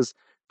quiz is: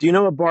 do you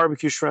know what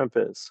barbecue shrimp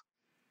is?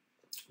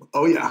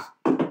 Oh yeah.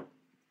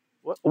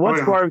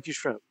 What's barbecue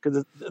shrimp?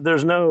 Because it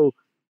doesn't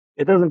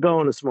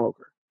go in a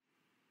smoker.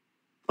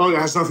 Oh, it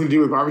has nothing to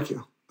do with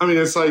barbecue. I mean,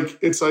 it's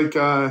like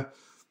a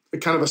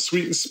kind of a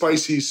sweet and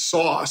spicy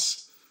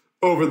sauce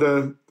over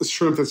the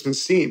shrimp that's been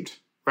steamed,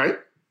 right?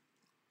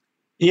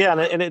 Yeah,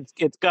 and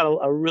it's got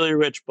a really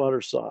rich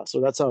butter sauce,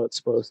 so that's how it's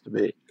supposed to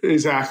be.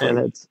 Exactly.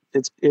 And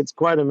it's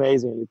quite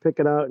amazing. You pick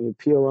it out and you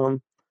peel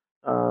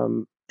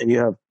them, and you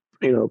have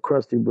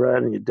crusty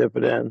bread and you dip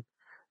it in.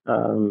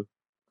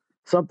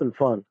 Something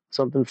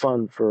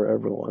fun for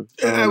everyone.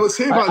 And I would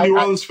say about New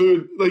Orleans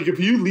food, like if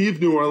you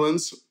leave New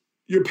Orleans,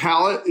 your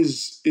palate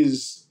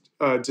is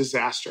a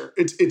disaster.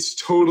 It's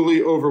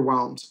totally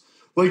overwhelmed.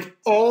 Like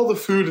all the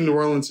food in New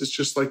Orleans is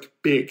just like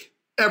big.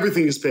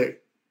 Everything is big.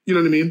 You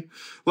know what I mean?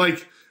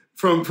 Like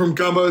from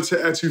gumbo to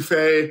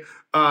etouffee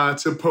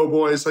to po'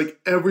 boys, like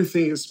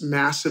everything is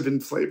massive in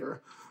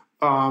flavor.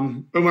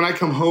 And when I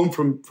come home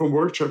from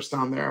work trips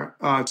down there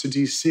to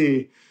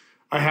DC,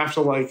 I have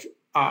to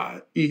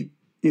eat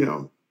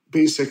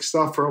basic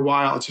stuff for a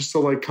while just to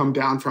like come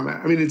down from it.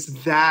 I mean, it's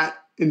that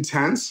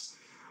intense.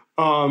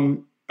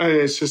 And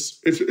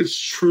it's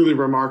truly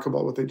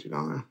remarkable what they do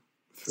down there.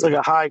 It's like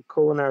a high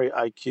culinary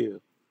IQ.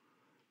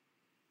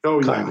 Oh,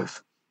 kind yeah.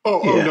 of.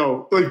 Oh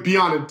no, like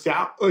beyond a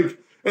doubt.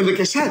 And like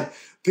I said,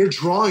 they're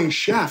drawing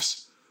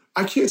chefs.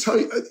 I can't tell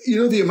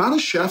you, the amount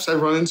of chefs I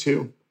run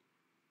into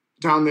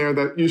down there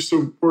that used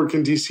to work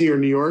in DC or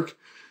New York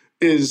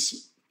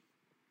is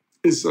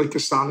like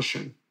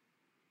astonishing.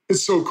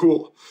 It's so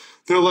cool.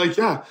 They're like,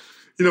 yeah,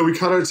 we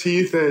cut our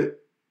teeth at,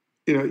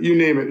 you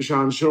name it,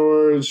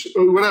 Jean-Georges,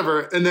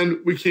 whatever. And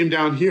then we came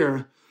down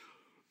here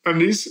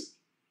and these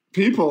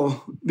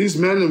people, these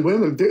men and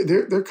women,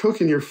 they're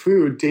cooking your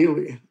food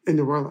daily in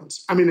New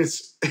Orleans. I mean,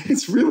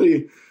 it's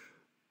really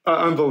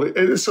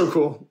unbelievable. It's so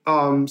cool.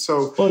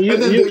 You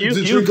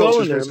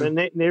go in there,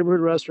 man.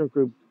 Neighborhood Restaurant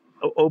Group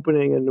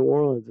opening in New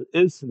Orleans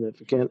is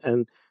significant.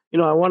 And,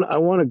 I want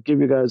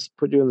to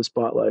put you in the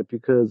spotlight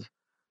because,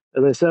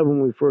 as I said,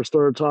 when we first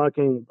started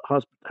talking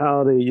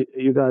hospitality,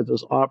 you guys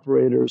as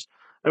operators,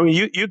 I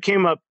mean, you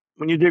came up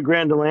when you did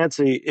Grand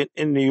Delancey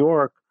in New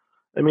York.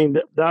 I mean,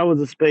 that was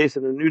a space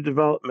and a new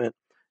development.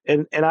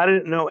 And I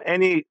didn't know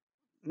any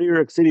New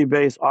York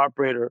City-based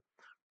operator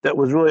that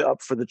was really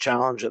up for the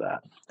challenge of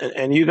that.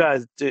 And you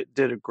guys did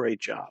a great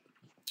job.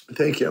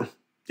 Thank you.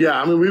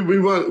 Yeah, I mean, we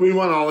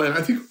went all in.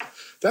 I think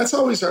that's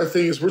always our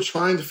thing, is we're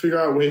trying to figure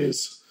out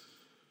ways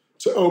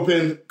to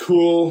open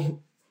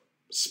cool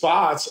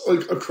spots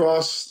like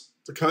across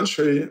the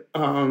country,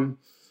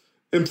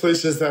 in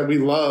places that we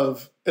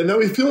love and that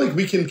we feel like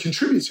we can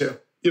contribute to.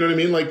 You know what I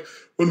mean? Like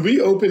when we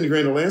opened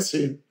Grand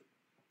Delancey,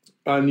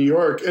 New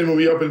York, and when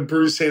we opened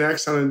Brewery St.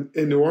 X down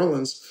in New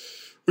Orleans,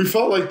 we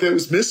felt like that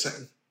was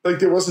missing. Like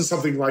there wasn't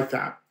something like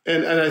that.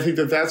 And I think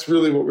that that's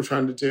really what we're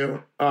trying to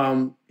do.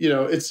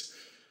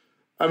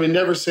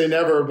 Never say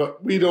never,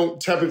 but we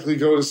don't typically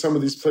go to some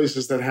of these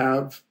places that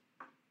have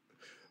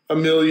 1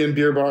 million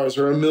beer bars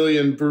or 1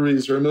 million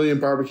breweries or 1 million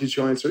barbecue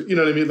joints, or, you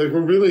know what I mean? Like we're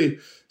really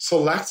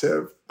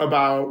selective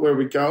about where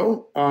we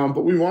go,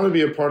 but we want to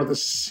be a part of the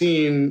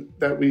scene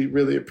that we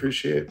really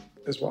appreciate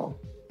as well.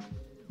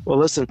 Well,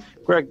 listen,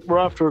 Greg, we're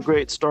off to a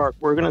great start.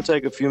 We're going to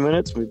take a few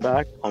minutes and be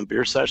back on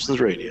Beer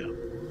Sessions Radio.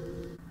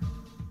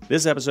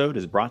 This episode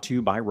is brought to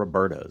you by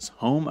Roberta's,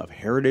 home of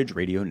Heritage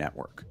Radio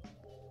Network.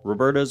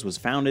 Roberta's was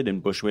founded in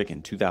Bushwick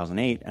in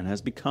 2008 and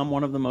has become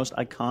one of the most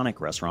iconic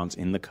restaurants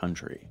in the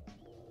country.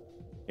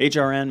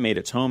 HRN made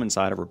its home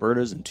inside of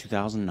Roberta's in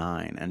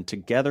 2009, and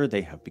together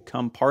they have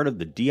become part of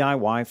the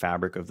DIY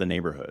fabric of the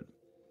neighborhood.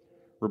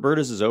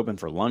 Roberta's is open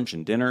for lunch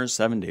and dinners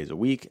 7 days a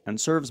week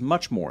and serves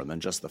much more than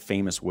just the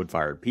famous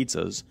wood-fired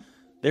pizzas.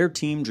 Their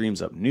team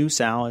dreams up new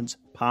salads,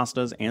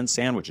 pastas, and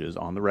sandwiches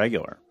on the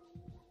regular.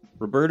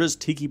 Roberta's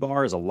Tiki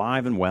Bar is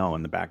alive and well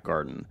in the back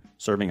garden,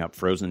 serving up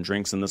frozen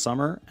drinks in the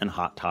summer and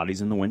hot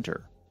toddies in the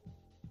winter.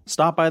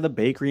 Stop by the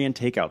bakery and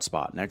takeout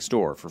spot next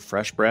door for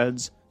fresh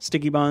breads,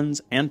 sticky buns,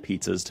 and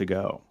pizzas to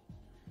go.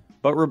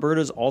 But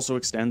Roberta's also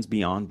extends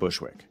beyond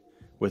Bushwick,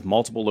 with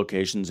multiple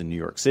locations in New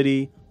York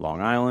City,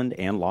 Long Island,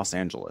 and Los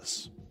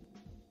Angeles.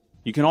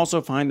 You can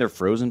also find their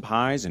frozen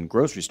pies in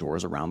grocery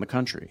stores around the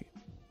country.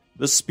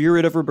 The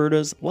spirit of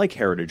Roberta's, like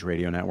Heritage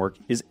Radio Network,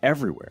 is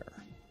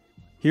everywhere.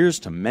 Here's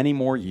to many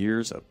more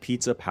years of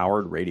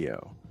pizza-powered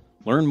radio.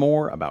 Learn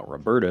more about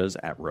Roberta's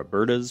at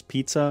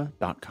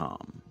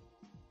robertaspizza.com.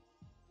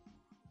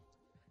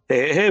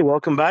 Hey,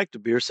 welcome back to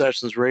Beer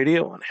Sessions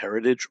Radio on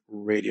Heritage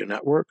Radio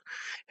Network.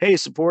 Hey,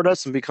 support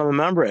us and become a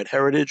member at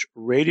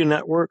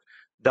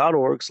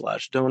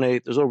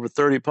heritageradionetwork.org/donate. There's over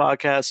 30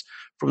 podcasts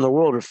from the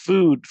world of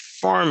food,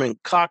 farming,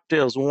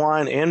 cocktails,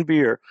 wine, and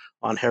beer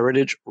on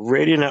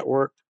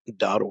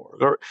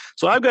heritageradionetwork.org.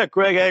 So I've got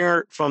Greg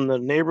Engert from the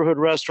Neighborhood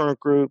Restaurant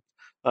Group.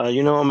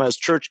 You know him as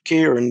Church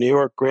Key or in New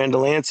York, Grand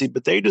Delancey,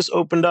 but they just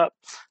opened up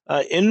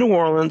in New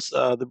Orleans,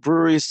 the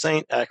Brewery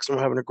St. X, and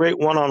we're having a great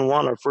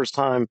one-on-one, our first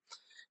time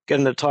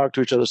getting to talk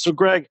to each other. So,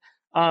 Greg,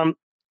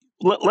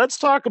 let's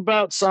talk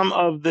about some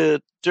of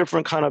the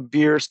different kind of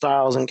beer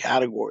styles and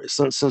categories,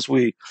 since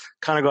we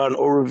kind of got an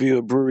overview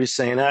of Brewery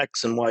St.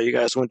 X and why you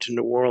guys went to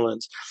New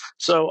Orleans.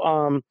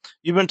 So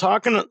you've been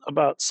talking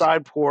about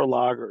side pour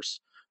lagers.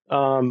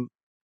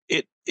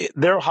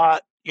 They're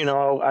hot. You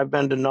know, I've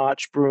been to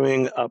Notch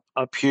Brewing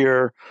up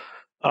here.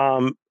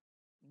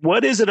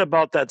 What is it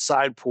about that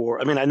side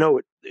pour? I mean, I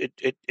know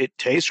it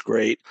tastes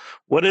great.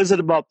 What is it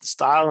about the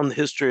style and the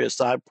history of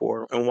side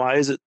pour, and why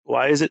is it?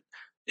 I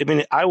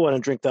mean, I want to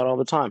drink that all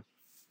the time.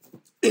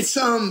 It's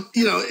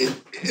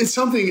it's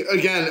something,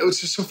 again, it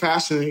was just so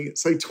fascinating.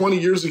 It's like 20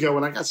 years ago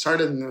when I got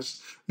started in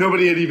this,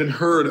 nobody had even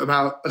heard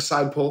about a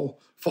side pull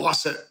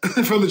faucet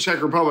from the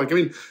Czech Republic. I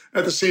mean,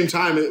 at the same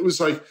time, it was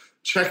like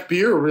Czech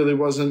beer really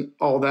wasn't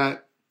all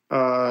that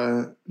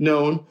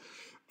known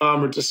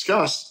or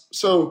discussed.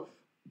 So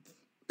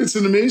it's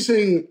an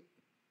amazing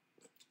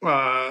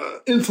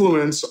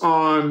influence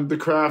on the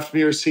craft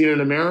beer scene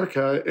in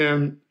America.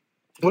 And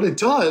what it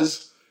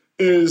does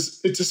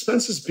is it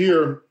dispenses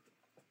beer,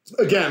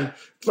 again,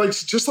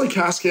 just like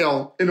cask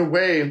ale, in a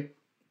way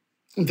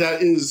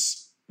that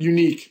is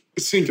unique,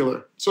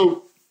 singular.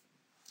 So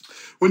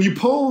when you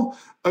pull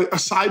a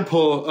side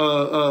pull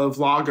of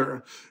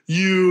lager,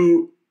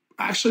 you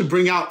actually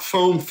bring out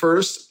foam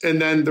first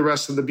and then the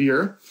rest of the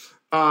beer,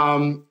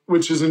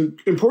 which is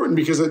important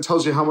because it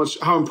tells you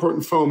how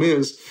important foam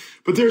is.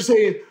 But there's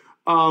a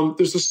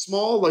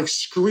small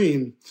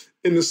screen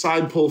in the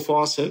side pull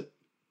faucet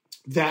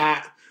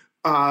that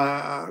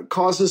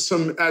causes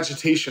some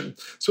agitation.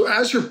 So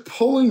as you're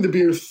pulling the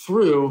beer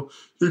through,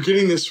 you're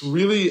getting this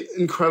really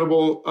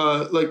incredible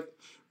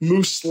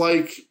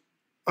mousse-like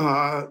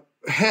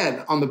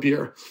head on the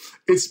beer.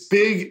 It's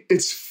big,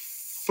 it's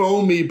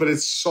foamy, but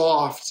it's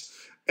soft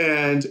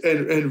and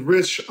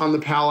rich on the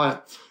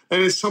palate.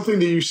 And it's something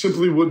that you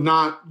simply would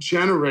not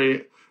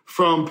generate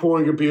from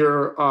pouring a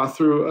beer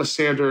through a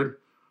standard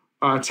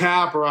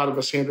tap or out of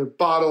a standard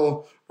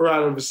bottle or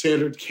out of a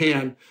standard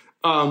can.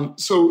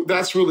 So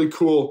that's really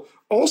cool.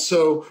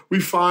 Also, we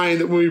find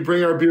that when we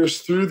bring our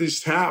beers through these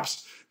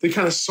taps, they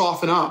kind of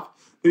soften up.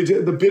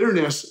 The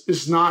bitterness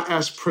is not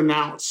as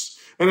pronounced.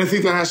 And I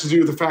think that has to do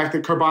with the fact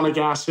that carbonic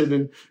acid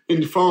and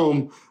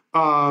foam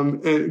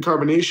and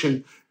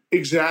carbonation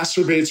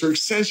exacerbates or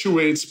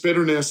accentuates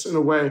bitterness in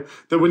a way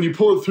that when you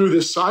pull it through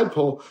this side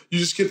pull, you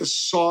just get the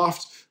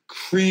soft,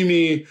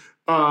 creamy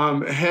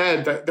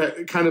head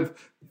that kind of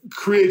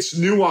creates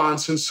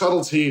nuance and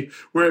subtlety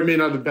where it may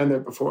not have been there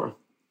before.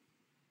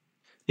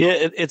 Yeah,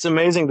 it's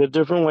amazing the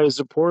different ways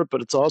to pour it,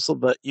 but it's also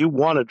that you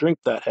want to drink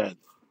that head.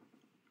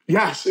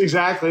 Yes,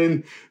 exactly.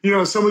 And,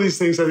 some of these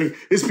things, I think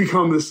it's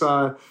become this,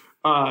 I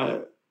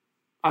don't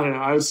know,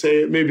 I would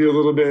say maybe a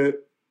little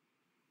bit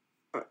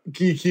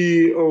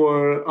geeky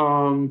or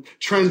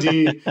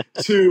trendy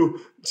to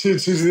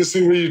this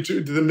thing where you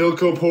do the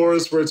Milko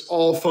pours where it's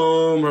all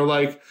foam, or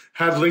like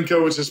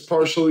Havlinko, which is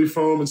partially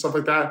foam and stuff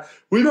like that.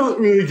 We don't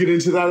really get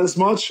into that as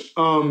much,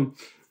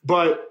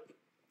 but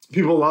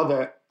people love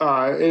it.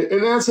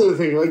 And that's the other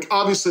thing. Like,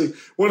 obviously,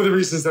 one of the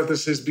reasons that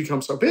this has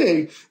become so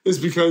big is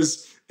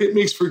because it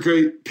makes for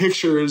great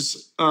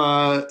pictures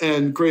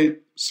and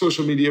great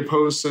social media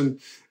posts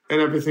and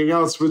everything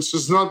else, which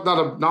is not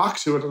a knock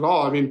to it at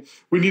all. I mean,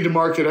 we need to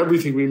market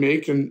everything we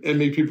make and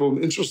make people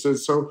interested.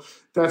 So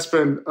that's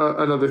been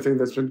another thing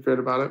that's been great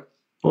about it.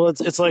 Well,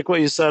 it's like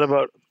what you said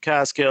about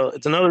cask ale.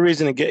 It's another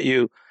reason to get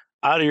you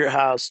out of your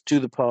house to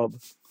the pub.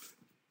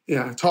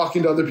 Yeah,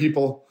 talking to other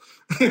people,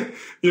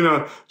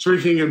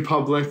 drinking in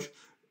public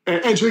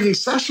and drinking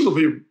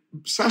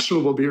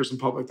sessionable beers in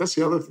public. That's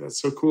the other thing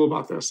that's so cool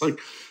about this. Like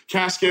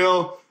cask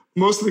ale,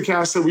 most of the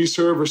casks that we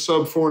serve are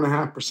sub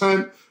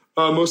 4.5%.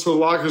 Most of the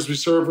lagers we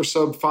serve are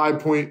sub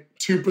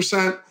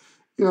 5.2%.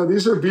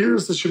 These are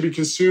beers that should be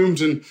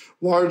consumed in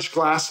large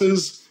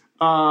glasses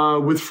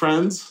with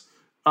friends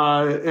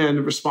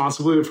and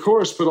responsibly, of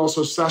course, but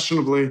also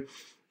sessionably,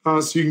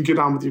 so you can get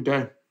on with your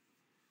day.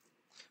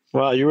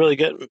 Wow, you're really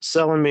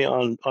selling me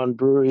on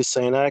Brewery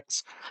St.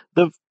 X.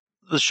 The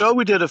show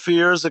we did a few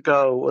years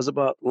ago was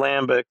about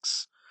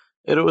lambics.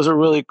 It was a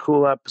really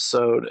cool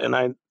episode, and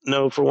I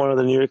know for one of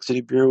the New York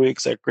City Beer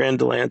Weeks at Grand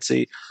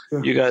Delancey,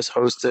 you guys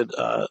hosted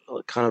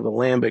kind of a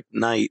lambic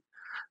night.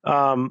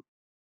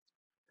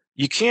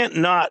 You can't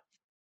not.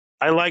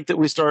 I like that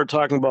we started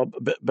talking about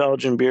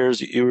Belgian beers.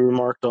 You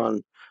remarked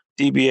on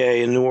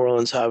DBA in New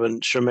Orleans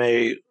having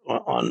Chimay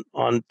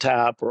on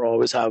tap, or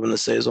always having the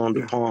Saison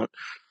du Pont.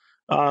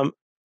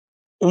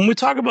 When we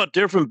talk about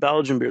different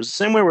Belgian beers, the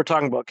same way we're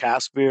talking about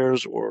cask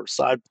beers or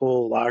side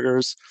pull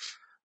lagers,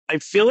 I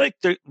feel like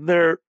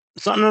they're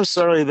it's not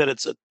necessarily that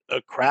it's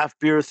a craft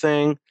beer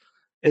thing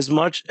as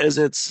much as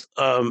it's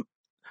a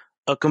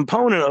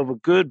component of a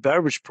good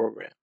beverage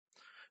program.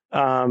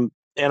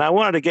 And I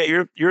wanted to get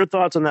your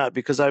thoughts on that,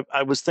 because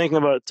I was thinking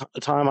about a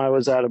time I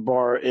was at a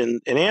bar in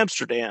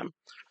Amsterdam,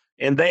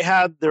 and they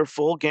had their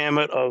full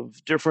gamut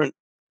of different,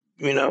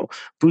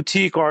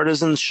 boutique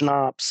artisan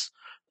schnapps,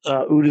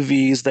 eau de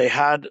vies. They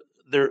had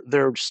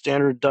their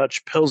standard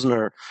Dutch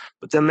Pilsner,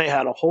 but then they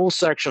had a whole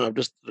section of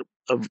just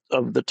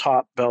of the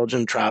top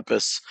Belgian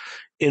Trappists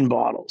in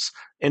bottles,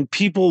 and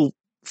people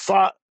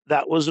thought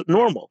that was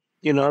normal.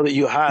 That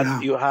you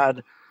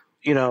had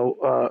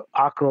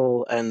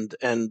Akkel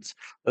and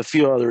a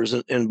few others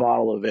in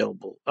bottle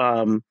available.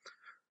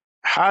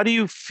 How do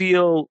you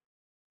feel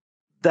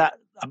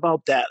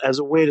about that as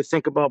a way to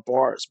think about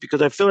bars?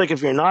 Because I feel like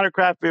if you're not a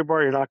craft beer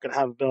bar, you're not going to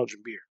have a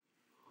Belgian beer.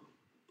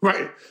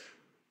 Right.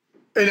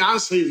 And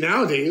honestly,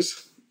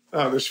 nowadays,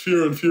 there's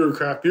fewer and fewer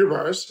craft beer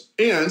bars.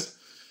 And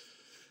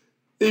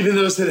even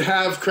those that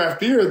have craft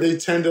beer, they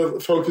tend to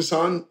focus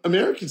on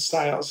American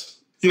styles.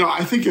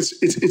 I think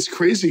it's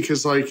crazy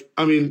because,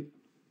 in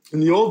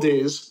the old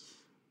days,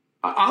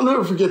 I'll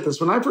never forget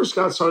this. When I first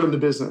got started in the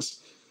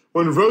business,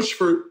 when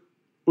Rochefort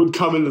would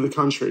come into the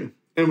country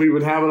and we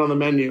would have it on the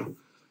menu,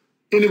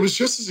 and it was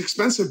just as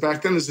expensive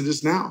back then as it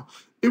is now,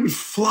 it would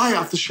fly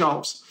off the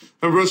shelves.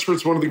 And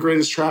Rochefort's one of the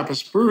greatest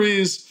Trappist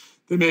breweries.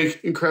 They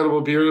make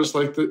incredible beers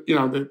like they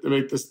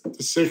make the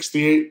 6,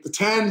 the 8, the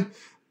 10.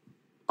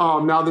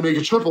 Now they make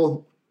a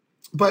triple,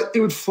 but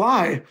it would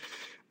fly.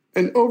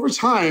 And over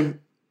time,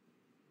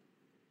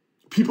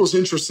 people's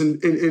interest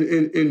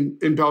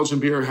in Belgian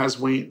beer has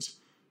waned,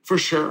 for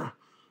sure.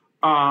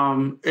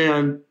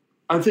 And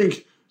I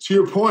think, to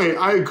your point,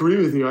 I agree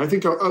with you. I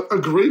think a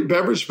great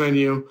beverage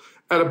menu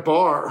at a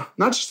bar,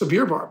 not just a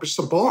beer bar, but just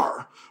a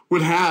bar,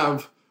 would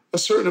have a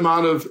certain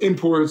amount of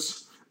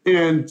imports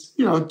and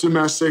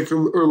domestic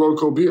or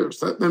local beers.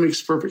 That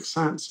makes perfect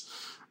sense.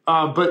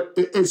 But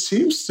it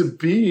seems to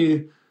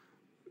be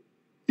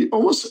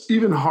almost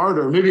even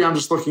harder. Maybe I'm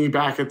just looking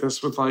back at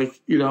this with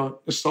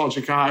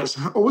nostalgic eyes.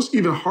 Almost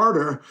even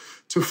harder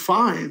to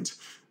find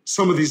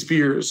some of these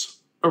beers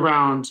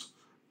around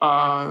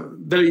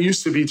than it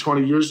used to be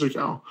 20 years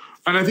ago.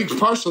 And I think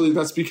partially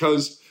that's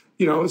because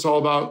it's all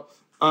about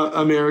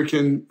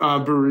American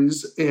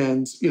breweries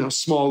and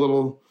small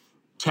little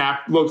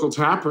local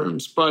tap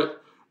rooms. But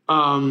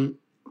I'm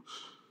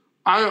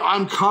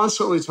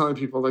constantly telling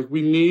people,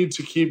 we need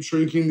to keep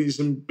drinking these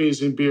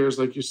amazing beers,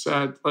 like you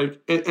said,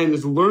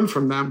 and learn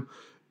from them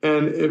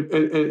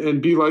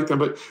and be like them.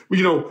 But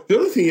the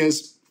other thing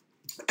is,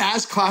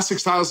 as classic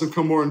styles have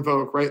come more in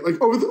vogue, right?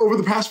 Over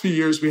the past few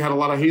years, we had a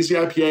lot of hazy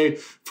IPA,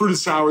 fruited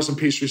sours, and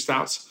pastry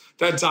stouts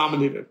that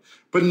dominated.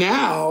 But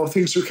now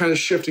things are kind of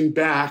shifting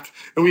back,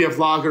 and we have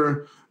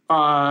lager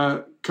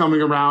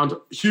coming around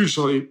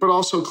hugely, but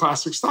also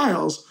classic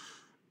styles.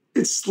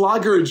 it's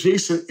lager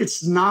adjacent.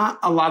 It's not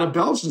a lot of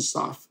Belgian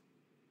stuff.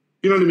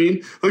 You know what I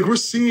mean? Like we're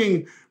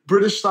seeing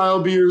British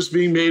style beers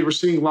being made. We're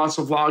seeing lots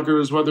of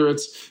lagers, whether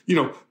it's,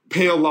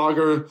 pale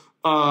lager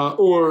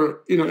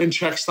or, in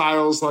Czech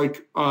styles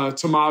like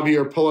Tamavi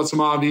or Pola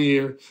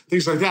Tamavi or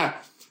things like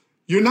that.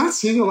 You're not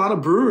seeing a lot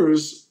of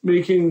brewers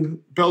making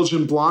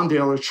Belgian blonde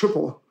ale or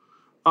triple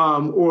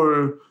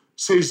or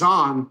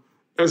Saison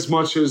as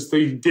much as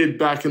they did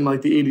back in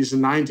like the 80s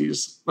and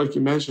 90s, like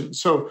you mentioned.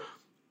 So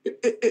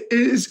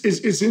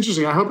it's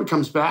interesting. I hope it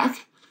comes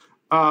back.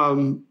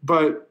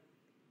 But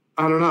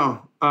I don't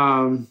know.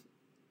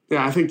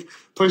 I think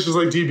places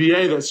like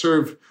DBA that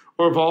serve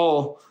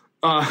Orval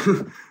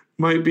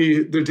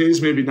their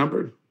days may be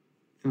numbered.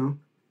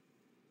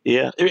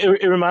 Yeah,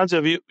 it reminds me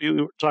of you. You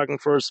were talking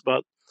first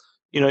about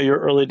your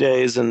early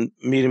days and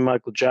meeting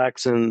Michael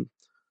Jackson,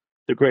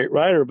 the great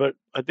writer. But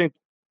I think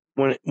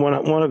when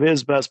one of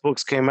his best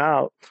books came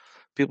out,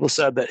 people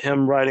said that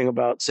him writing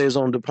about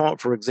Saison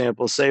Dupont, for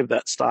example, saved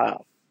that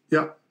style.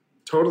 Yeah,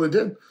 totally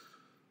did.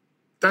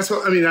 That's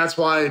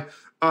why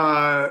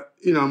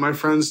my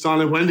friends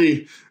Don and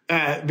Wendy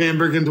at Van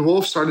Bergen de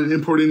Wolf started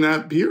importing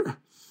that beer.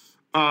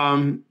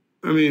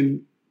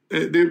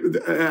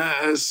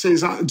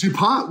 Saison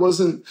Dupont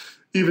wasn't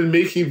even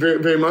making very,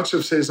 very much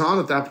of Saison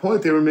at that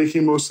point. They were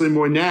making mostly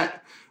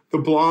Moynette, the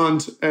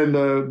blonde, and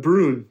the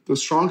Brune, the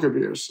stronger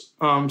beers.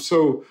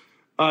 So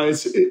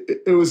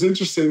it was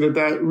interesting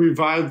that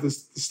revived the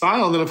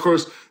style. And then, of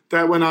course,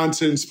 that went on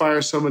to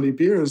inspire so many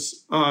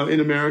beers in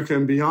America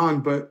and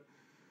beyond. But,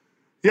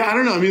 yeah, I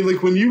don't know. I mean,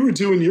 like when you were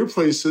doing your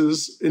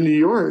places in New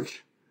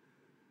York,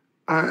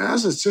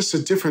 it's just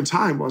a different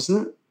time,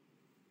 wasn't it?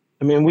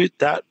 I mean,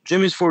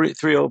 Jimmy's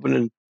 43 opened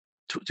in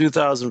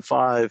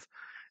 2005,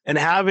 and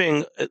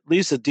having at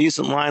least a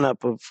decent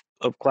lineup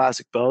of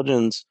classic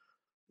Belgians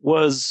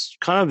was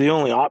kind of the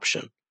only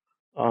option.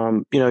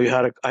 I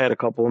had a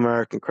couple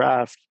American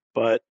craft,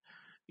 but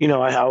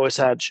I always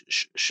had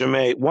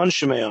Chimay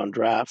on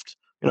draft.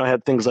 I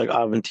had things like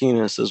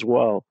Aventinus as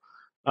well,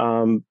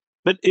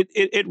 but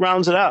it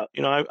rounds it out.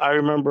 I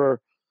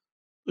remember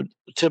the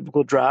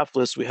typical draft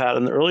list we had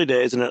in the early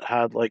days, and it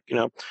had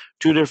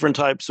 2 different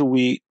types of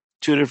wheat,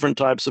 2 different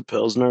types of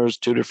Pilsners,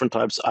 2 different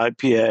types of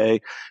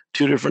IPA,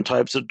 2 different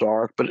types of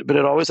dark, but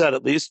it always had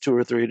at least 2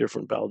 or 3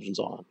 different Belgians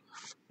on.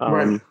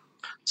 Right.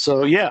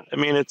 So yeah, I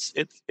mean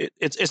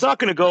it's not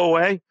going to go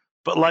away,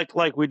 but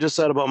like we just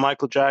said about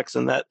Michael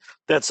Jackson, that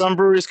some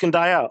breweries can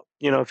die out,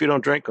 if you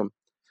don't drink them.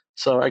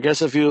 So I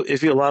guess if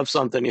you love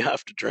something, you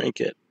have to drink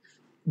it.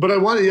 But I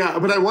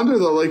wonder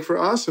though, like for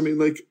us, I mean,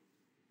 like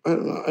I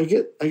don't know, I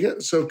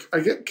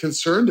get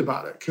concerned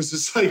about it because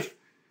it's like,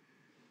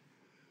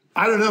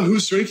 I don't know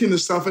who's drinking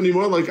this stuff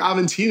anymore. Like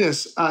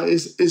Aventinus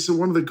is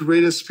one of the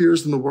greatest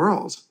beers in the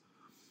world.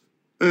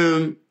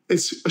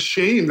 It's a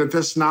shame that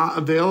that's not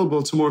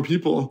available to more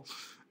people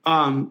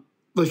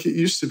like it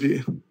used to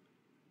be.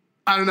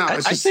 I don't know.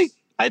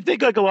 I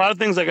think like a lot of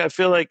things, like I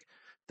feel like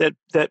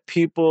that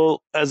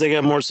people, as they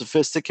get more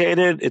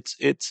sophisticated,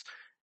 it's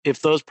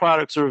if those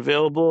products are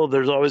available,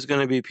 there's always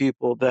going to be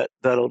people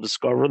that'll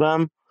discover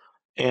them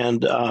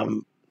and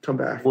come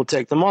back. We'll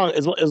take them on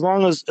as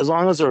long as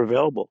they're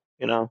available.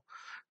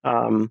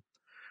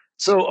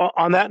 So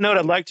on that note,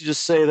 I'd like to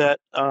just say that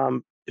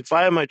if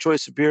I have my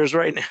choice of beers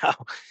right now,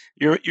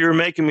 you're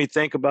making me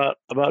think about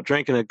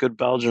drinking a good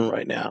Belgian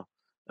right now.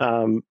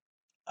 I'm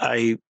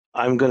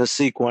going to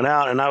seek one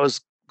out, and I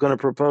was going to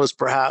propose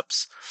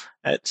perhaps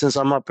since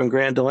I'm up in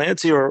Grand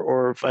Delancey,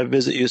 or if I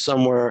visit you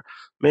somewhere,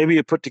 maybe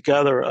you put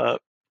together a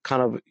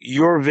kind of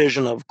your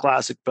vision of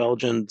classic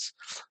Belgians,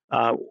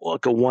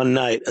 like a one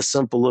night, a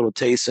simple little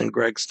tasting,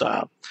 Greg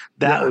style.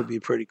 That would be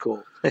pretty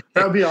cool.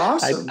 That would be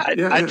awesome.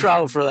 I'd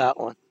travel for that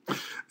one.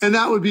 And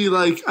that would be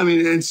like, I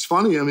mean, it's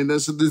funny. I mean,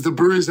 there's the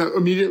breweries that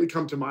immediately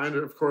come to mind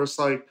are, of course,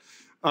 like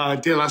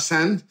De La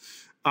Seine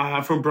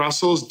from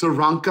Brussels, De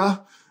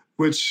Ranke,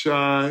 which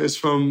is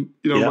from,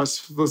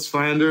 West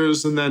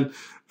Flanders, and then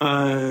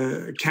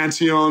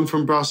Cantillon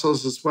from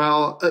Brussels as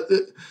well.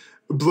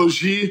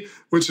 Blogy,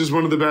 which is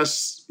one of the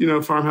best,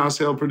 farmhouse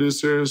ale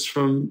producers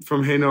from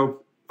Hainaut,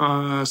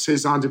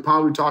 Saison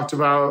Dupont we talked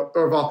about.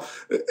 Orval.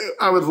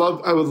 I would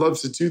love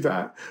to do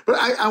that. But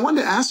I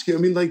wanted to ask you, I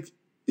mean, like,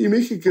 you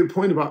make a good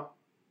point about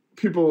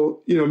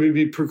people,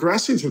 maybe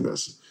progressing to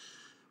this.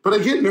 But I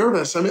get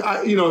nervous. I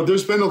mean,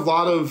 there's been a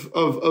lot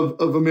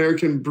of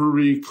American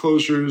brewery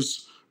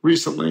closures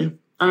recently.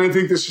 And I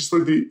think that's just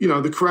like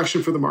the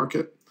correction for the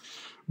market.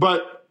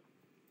 But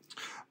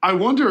I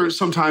wonder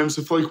sometimes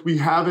if like we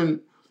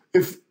haven't,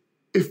 if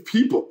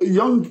people,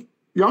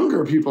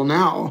 younger people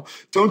now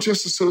don't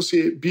just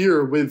associate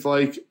beer with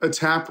like a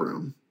tap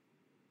room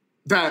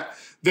that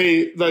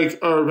they like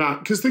are around.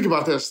 Because think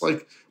about this,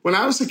 like when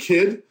I was a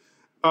kid,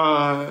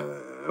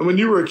 when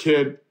you were a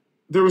kid,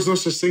 there was no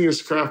such thing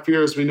as craft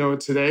beer as we know it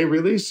today,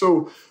 really.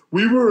 So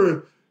we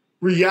were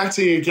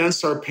reacting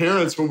against our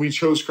parents when we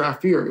chose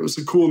craft beer. It was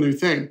a cool new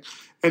thing.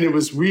 And it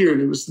was weird.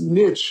 It was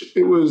niche.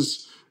 It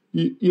was,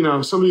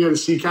 something you had to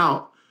seek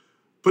out.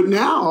 But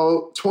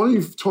now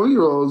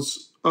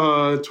 20-year-olds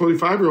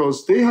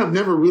 25-year-olds, they have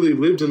never really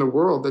lived in a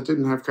world that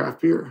didn't have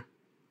craft beer,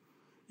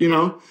 you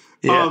know?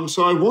 Yeah.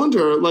 So I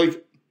wonder,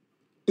 like,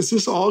 is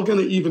this all going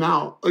to even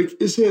out? Like,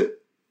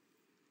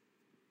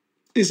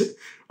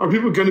 are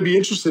people going to be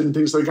interested in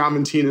things like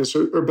Amantinas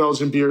or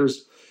Belgian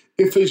beers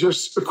if they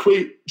just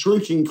equate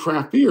drinking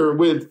craft beer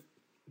with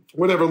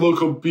whatever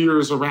local beer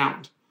is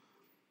around?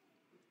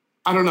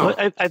 I don't know.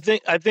 Well, I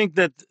think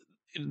that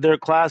they're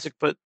classic,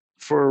 but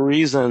for a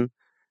reason.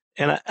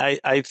 And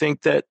I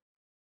think that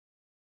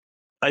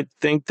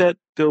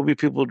there'll be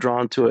people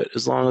drawn to it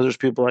as long as there's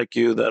people like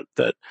you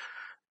that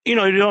you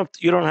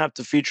don't have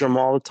to feature them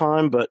all the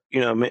time, but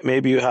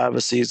maybe you have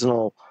a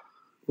seasonal.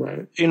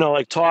 Right.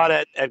 Like Todd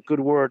at Good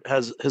Word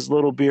has his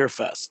little beer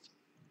fest,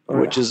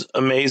 which is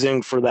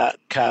amazing for that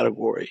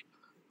category.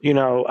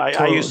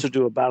 I used to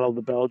do a Battle of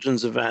the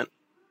Belgians event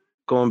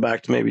going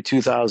back to maybe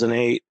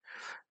 2008,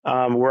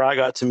 where I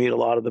got to meet a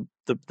lot of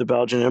the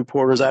Belgian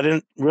importers. I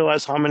didn't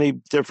realize how many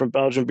different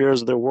Belgian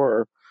beers there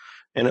were.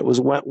 And it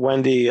was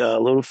Wendy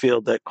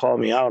Littlefield that called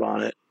me out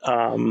on it.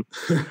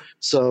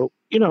 So,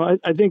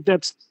 I think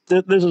this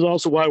is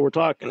also why we're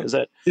talking, is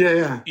that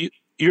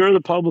you're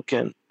the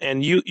publican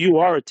and you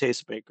are a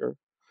tastemaker.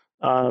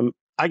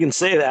 I can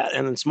say that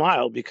and then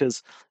smile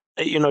because,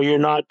 you're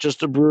not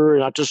just a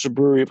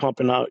brewery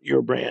pumping out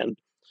your brand.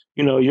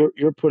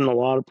 You're putting a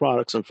lot of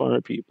products in front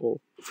of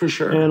people. For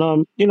sure.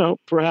 And,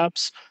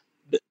 perhaps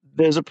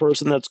there's a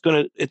person that's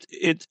going to,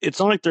 it's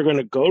not like they're going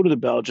to go to the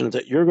Belgians,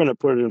 that you're going to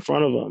put it in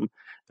front of them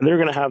and they're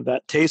going to have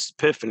that taste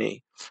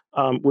epiphany,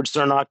 which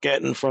they're not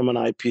getting from an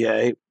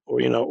IPA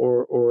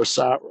or a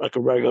sour, like a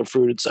regular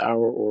fruited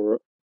sour, or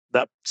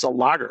that's a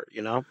lager,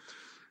 and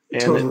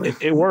Totally.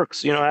 it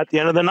works. At the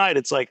end of the night,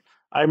 it's like,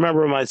 I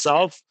remember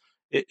myself,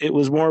 it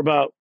was more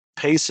about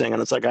pacing,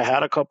 and it's like I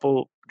had a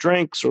couple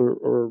drinks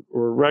or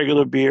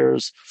regular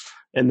beers,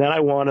 and then I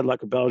wanted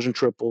like a Belgian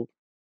triple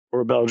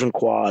or a Belgian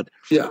quad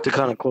to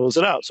kind of close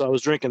it out. So I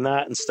was drinking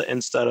that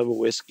instead of a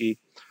whiskey.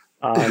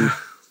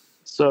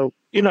 So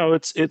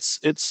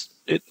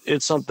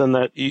it's something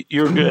that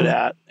you're good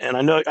at, and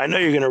I know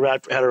you're going to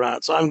wrap your head around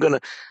it. So I'm going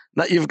to.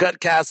 You've got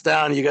cast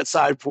down, you got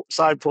side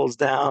pulls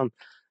down.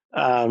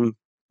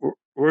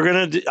 We're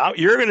gonna do.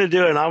 You're gonna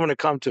do it, and I'm gonna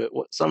come to it.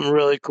 Some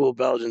really cool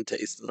Belgian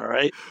tasting. All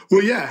right.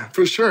 Well, yeah,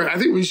 for sure. I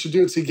think we should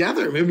do it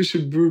together. Maybe we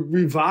should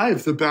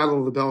revive the Battle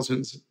of the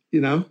Belgians.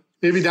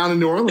 Maybe down in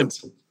New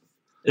Orleans.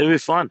 It'd be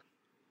fun.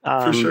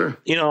 For sure.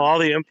 All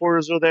the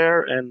importers are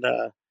there, and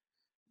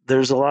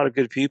there's a lot of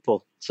good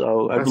people.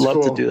 So I'd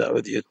love to do that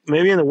with you.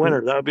 Maybe in the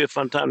winter. That would be a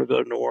fun time to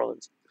go to New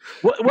Orleans.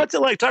 What's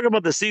it like? Talk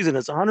about the season.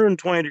 It's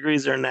 120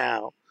 degrees there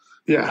now.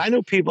 Yeah. I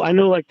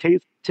know like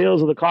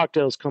Tales of the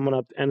Cocktails coming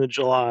up end of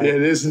July.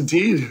 It is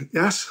indeed.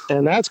 Yes.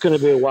 And that's going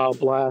to be a wild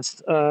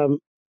blast. But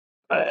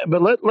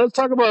let's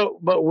talk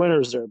about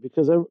winters there,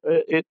 because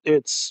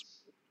it's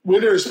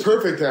winter is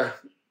perfect there.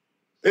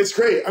 It's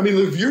great. I mean,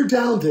 if you're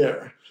down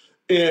there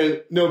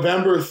in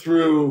November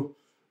through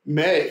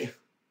May,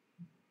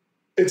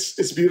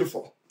 it's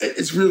beautiful.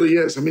 It really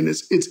is. I mean,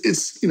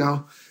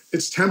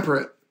 it's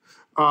temperate.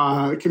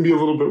 It can be a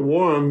little bit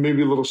warm,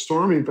 maybe a little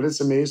stormy, but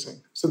it's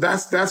amazing. So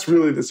that's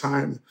really the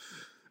time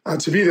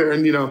to be there.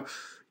 And,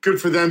 good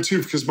for them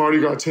too, because Mardi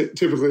Gras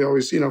typically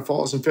always,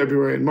 falls in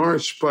February and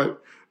March.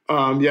 But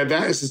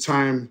that is the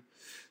time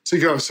to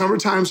go. Summer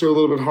times are a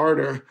little bit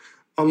harder,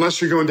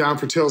 unless you're going down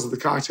for Tales of the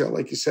Cocktail,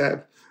 like you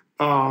said.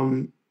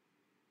 But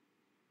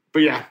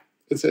yeah,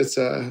 it's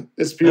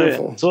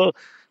beautiful. Oh, yeah. So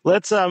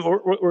let's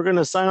we're going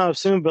to sign off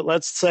soon, but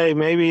let's say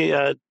maybe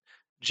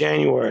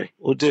January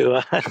we'll do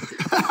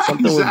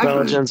something with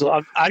Belgians.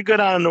 So I'd go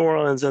down to New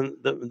Orleans in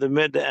the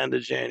mid to end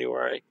of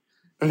January.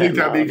 I think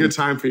that'd be a good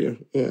time for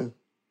you. Yeah.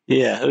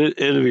 Yeah,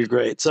 it'll be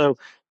great. So,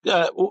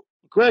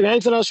 Greg,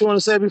 anything else you want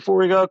to say before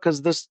we go?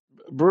 Because this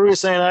Brewery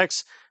St.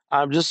 X,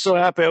 I'm just so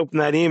happy I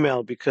opened that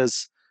email,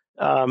 because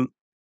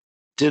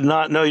did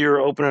not know you were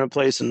opening a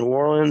place in New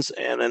Orleans,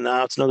 and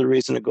now it's another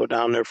reason to go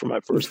down there for my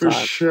first time. For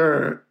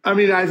sure. I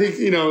mean, I think,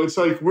 it's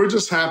like we're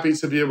just happy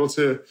to be able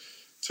to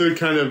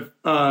kind of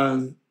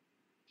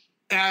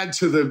add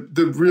to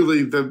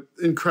the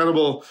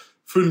incredible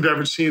food and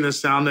beverage scene that's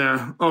down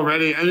there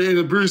already. And in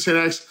the Brewery St.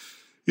 X,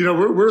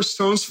 we're a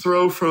stone's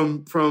throw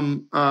from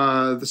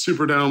the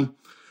Superdome.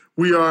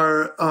 We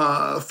are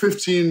a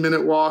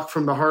 15-minute walk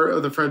from the heart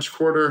of the French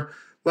Quarter.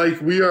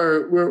 Like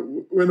we're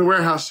in the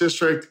Warehouse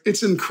District.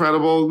 It's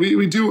incredible.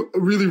 We do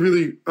really,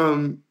 really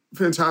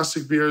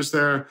fantastic beers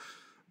there.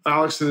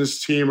 Alex and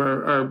his team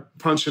are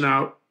punching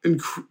out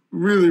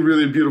really,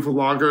 really beautiful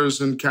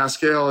lagers and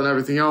cask ale and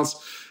everything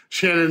else.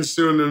 Shannon's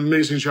doing an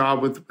amazing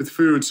job with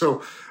food.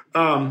 So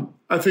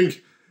I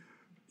think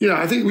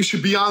we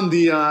should be on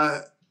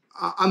the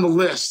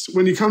list.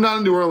 When you come down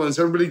to New Orleans,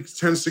 everybody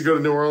tends to go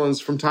to New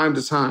Orleans from time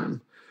to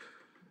time.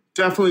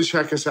 Definitely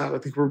check us out. I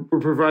think we're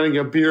providing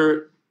a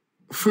beer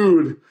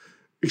food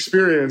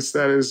experience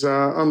that is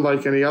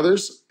unlike any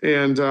others,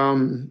 and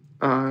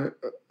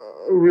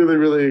really,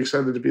 really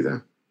excited to be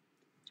there.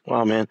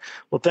 Wow, man.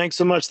 Well, thanks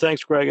so much.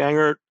 Thanks, Greg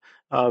Engert,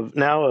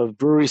 of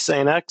Brewery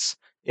St. X.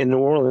 in New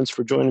Orleans,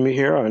 for joining me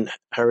here on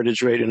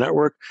Heritage Radio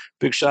Network.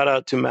 Big shout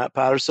out to Matt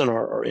Patterson,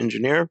 our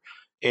engineer.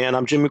 And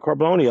I'm Jimmy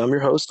Carboni. I'm your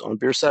host on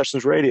Beer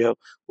Sessions Radio.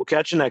 We'll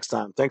catch you next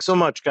time. Thanks so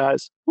much,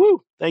 guys.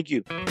 Woo! Thank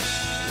you.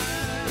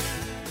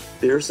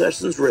 Beer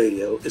Sessions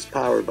Radio is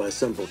powered by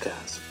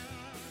Simplecast.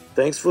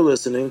 Thanks for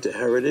listening to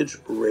Heritage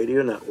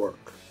Radio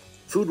Network.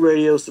 Food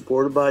radio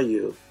supported by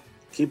you.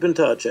 Keep in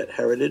touch at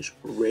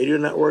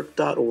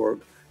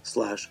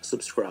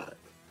heritageradionetwork.org/subscribe.